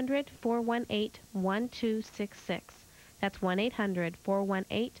 1-800-418-1266. That's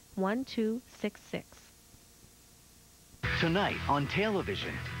 1-800-418-1266. Tonight on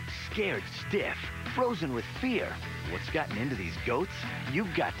television, scared stiff, frozen with fear. What's gotten into these goats?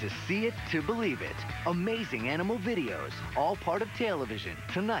 You've got to see it to believe it. Amazing animal videos, all part of television.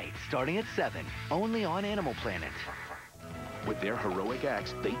 Tonight, starting at 7, only on Animal Planet. With their heroic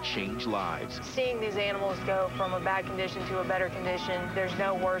acts, they change lives. Seeing these animals go from a bad condition to a better condition, there's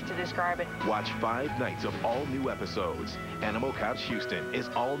no words to describe it. Watch 5 nights of all new episodes. Animal Cops Houston is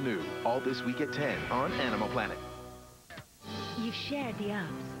all new, all this week at 10 on Animal Planet. You've shared the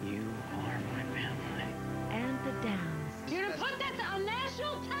ups. You are my family. And the downs. You're to put this on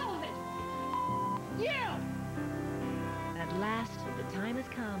national television! You! At last, the time has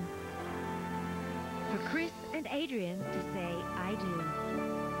come for Chris and Adrian to say, I do.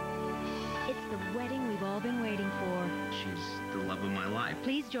 It's the wedding we've all been waiting for. She's the love of my life.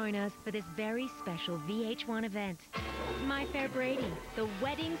 Please join us for this very special VH1 event. My Fair Brady, the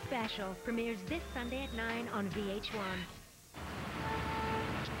wedding special, premieres this Sunday at 9 on VH1.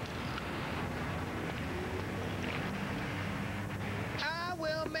 I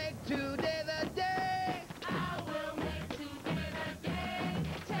will make today the day. I will make today the day.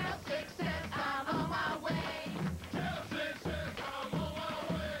 Tell success I'm on my way. Tell success I'm on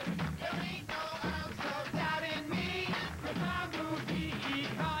my way. There ain't no ounce of doubt in me. With my movie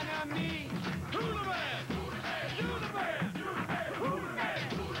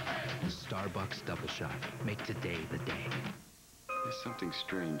 $4 double shot. Make today the day. There's something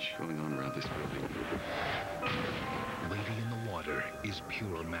strange going on around this building. Lady in the Water is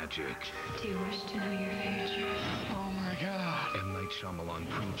pure magic. Do you wish to know your future? Oh my God. M. Night Shyamalan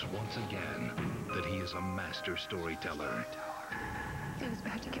proves once again that he is a master storyteller. It was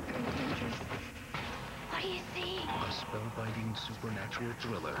about to get very dangerous. What do you see? A spellbinding supernatural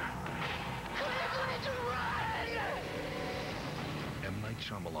thriller. M. Night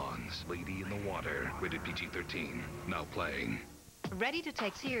Shyamalan's Lady in the Water, rated PG-13, now playing. Ready to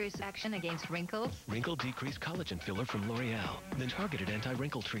take serious action against wrinkles? Wrinkle De-Crease Collagen Filler from L'Oreal. Then targeted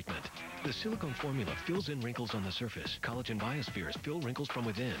anti-wrinkle treatment. The silicone formula fills in wrinkles on the surface. Collagen biospheres fill wrinkles from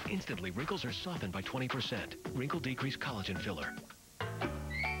within. Instantly, wrinkles are softened by 20%. Wrinkle De-Crease Collagen Filler.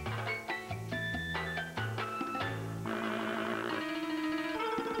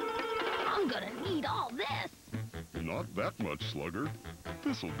 I'm gonna need all this. Not that much, Slugger.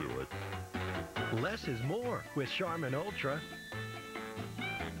 This'll do it. Less is more with Charmin Ultra.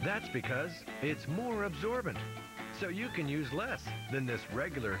 That's because it's more absorbent, so you can use less than this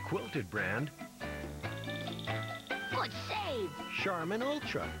regular quilted brand. Good save. Charmin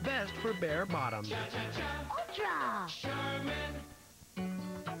Ultra, best for bare bottoms. Ultra.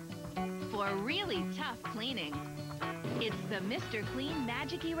 For really tough cleaning, it's the Mr. Clean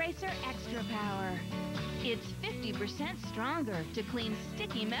Magic Eraser Extra Power. It's 50% stronger to clean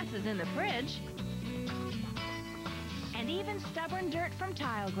sticky messes in the fridge and even stubborn dirt from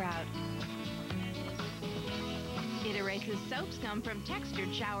tile grout. It erases soap scum from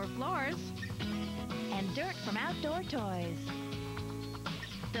textured shower floors and dirt from outdoor toys.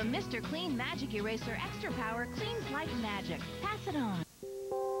 The Mr. Clean Magic Eraser Extra Power cleans like magic. Pass it on.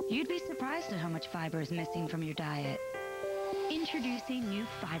 You'd be surprised at how much fiber is missing from your diet. Introducing new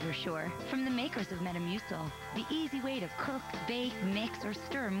FiberSure from the makers of Metamucil. The easy way to cook, bake, mix, or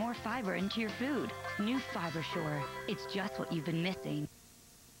stir more fiber into your food. New FiberSure. It's just what you've been missing.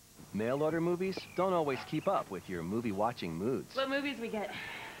 Mail order movies don't always keep up with your movie watching moods. What movies we get?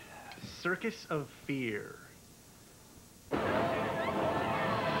 Circus of Fear.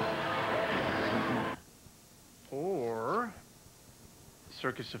 Or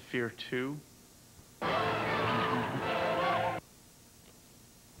Circus of Fear 2.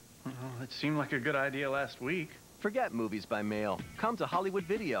 Well, it seemed like a good idea last week. Forget movies by mail. Come to Hollywood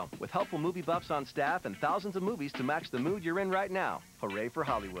Video with helpful movie buffs on staff and thousands of movies to match the mood you're in right now. Hooray for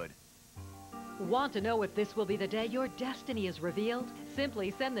Hollywood. Want to know if this will be the day your destiny is revealed? Simply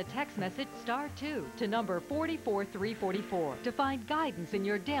send the text message *2 to number 44344 to find guidance in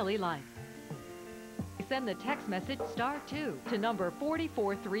your daily life. Send the text message *2 to number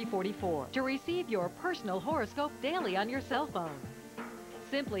 44344 to receive your personal horoscope daily on your cell phone.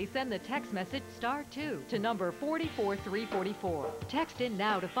 Simply send the text message *2 to number 44344. Text in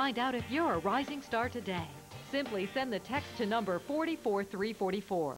now to find out if you're a rising star today. Simply send the text to number 44344.